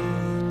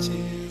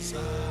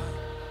mukiza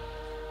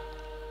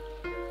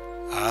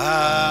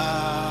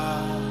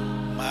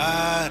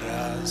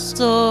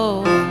amaraso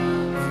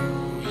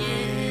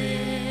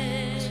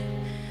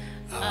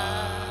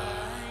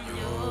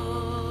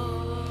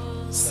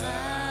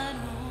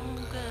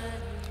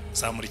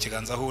zamura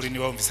ikiganza aho uri.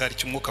 Niba wumvise hari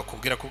cy'umwuka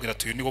kubwira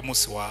tuyu niwo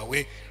munsi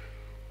wawe,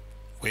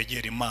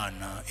 wegera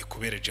Imana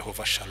ikubere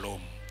Jehova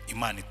Shalom,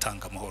 Imana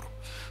itanga amahoro.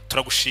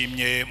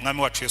 Turagushimye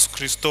mwami wacu Yesu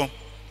Kristo,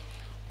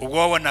 ubwo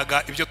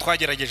wabonaga ibyo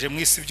twagerageje mu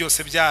isi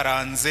byose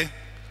byaranze,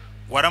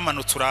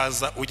 waramanutse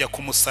uraza ujya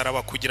ku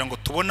musaraba kugira ngo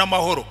tubone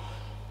amahoro,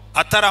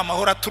 atari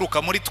amahoro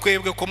aturuka muri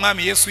twebwe, ko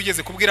mwami Yesu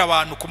yigeze kubwira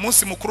abantu ku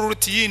munsi mukuru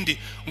uruta iyindi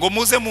ngo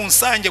muze mu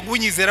nsange ngo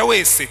unyizera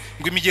wese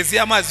ngo imigezi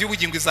y'amazi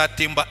y'ubugingo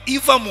izatemba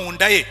iva mu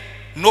nda ye,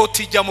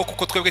 notijyamo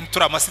kuko twebwe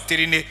ntituri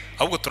amasiterine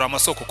ahubwo turi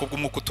amasoko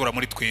kubw'umwuka utura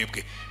muri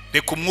twebwe.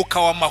 Reka umwuka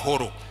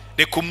w'amahoro,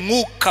 reka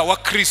umwuka wa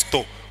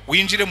Kristo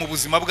winjire mu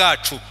buzima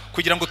bwacu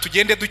kugira ngo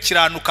tugende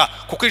dukiranuka,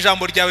 kuko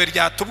ijambo ryawe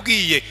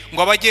ryatubwiye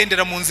ngo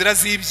abagendera mu nzira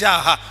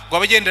z'ibyaha, ngo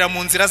abagendera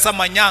mu nzira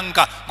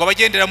z'amanyanga, ngo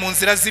abagendera mu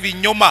nzira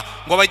z'ibinyoma,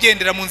 ngo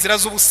abagendera mu nzira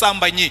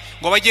z'ubusambanyi,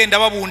 ngo abagenda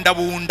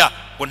babundabunda,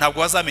 ngo ntabwo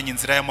bazamenya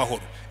inzira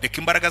y'amahoro. Reka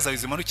imbaraga zawe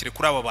zimanukire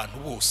kuri aba bantu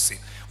bose,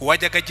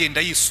 uwajyaga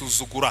agenda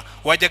yisuzugura,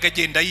 uwajyaga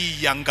agenda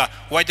yiyanga,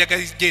 uwajyaga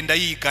agenda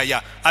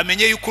yigaya,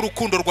 amenye yuko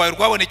urukundo rwawe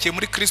rwabonekeye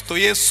muri Kristo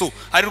Yesu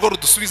ari rwo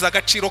rudusubiza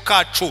agaciro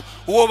kacu.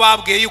 Uwo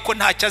babwiye yuko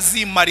ntacyo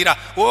azimarira,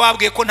 uwo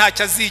babwiye ko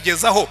ntacyo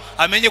azigezaho,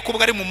 amenye ko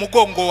ubwo ari mu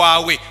mugongo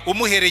wawe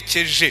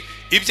umuherekeje,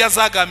 ibyo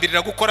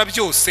azagambirira gukora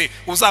byose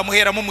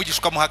uzamuheramo umugisha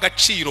ukamuha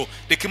agaciro.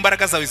 Reka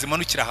imbaraga zawe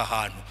zimanukira aha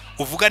hantu,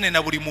 uvugane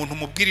na buri muntu,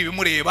 umubwire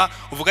ibimureba,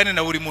 uvugane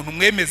na buri muntu,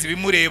 umwemeze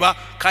ibimureba,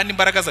 kandi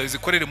imbaraga zawe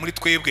zikorere muri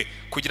twebwe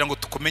kugira ngo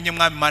tukumenye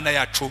mwami Imana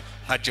yacu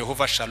nka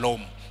Jehova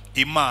Shalom,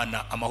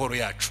 Imana amahoro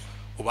yacu.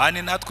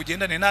 Ubane natwe,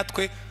 ugendane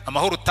natwe,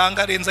 amahoro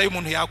utanga arenza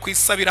y'umuntu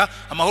yakwisabira,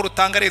 amahoro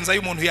utanga arenza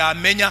y'umuntu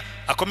yamenya,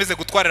 akomeze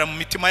gutwarira mu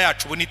mitima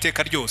yacu ubu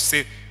n'iteka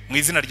ryose, mu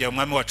izina ryawe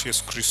mwami wacu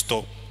Yesu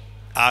Kristo,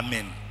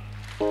 amen.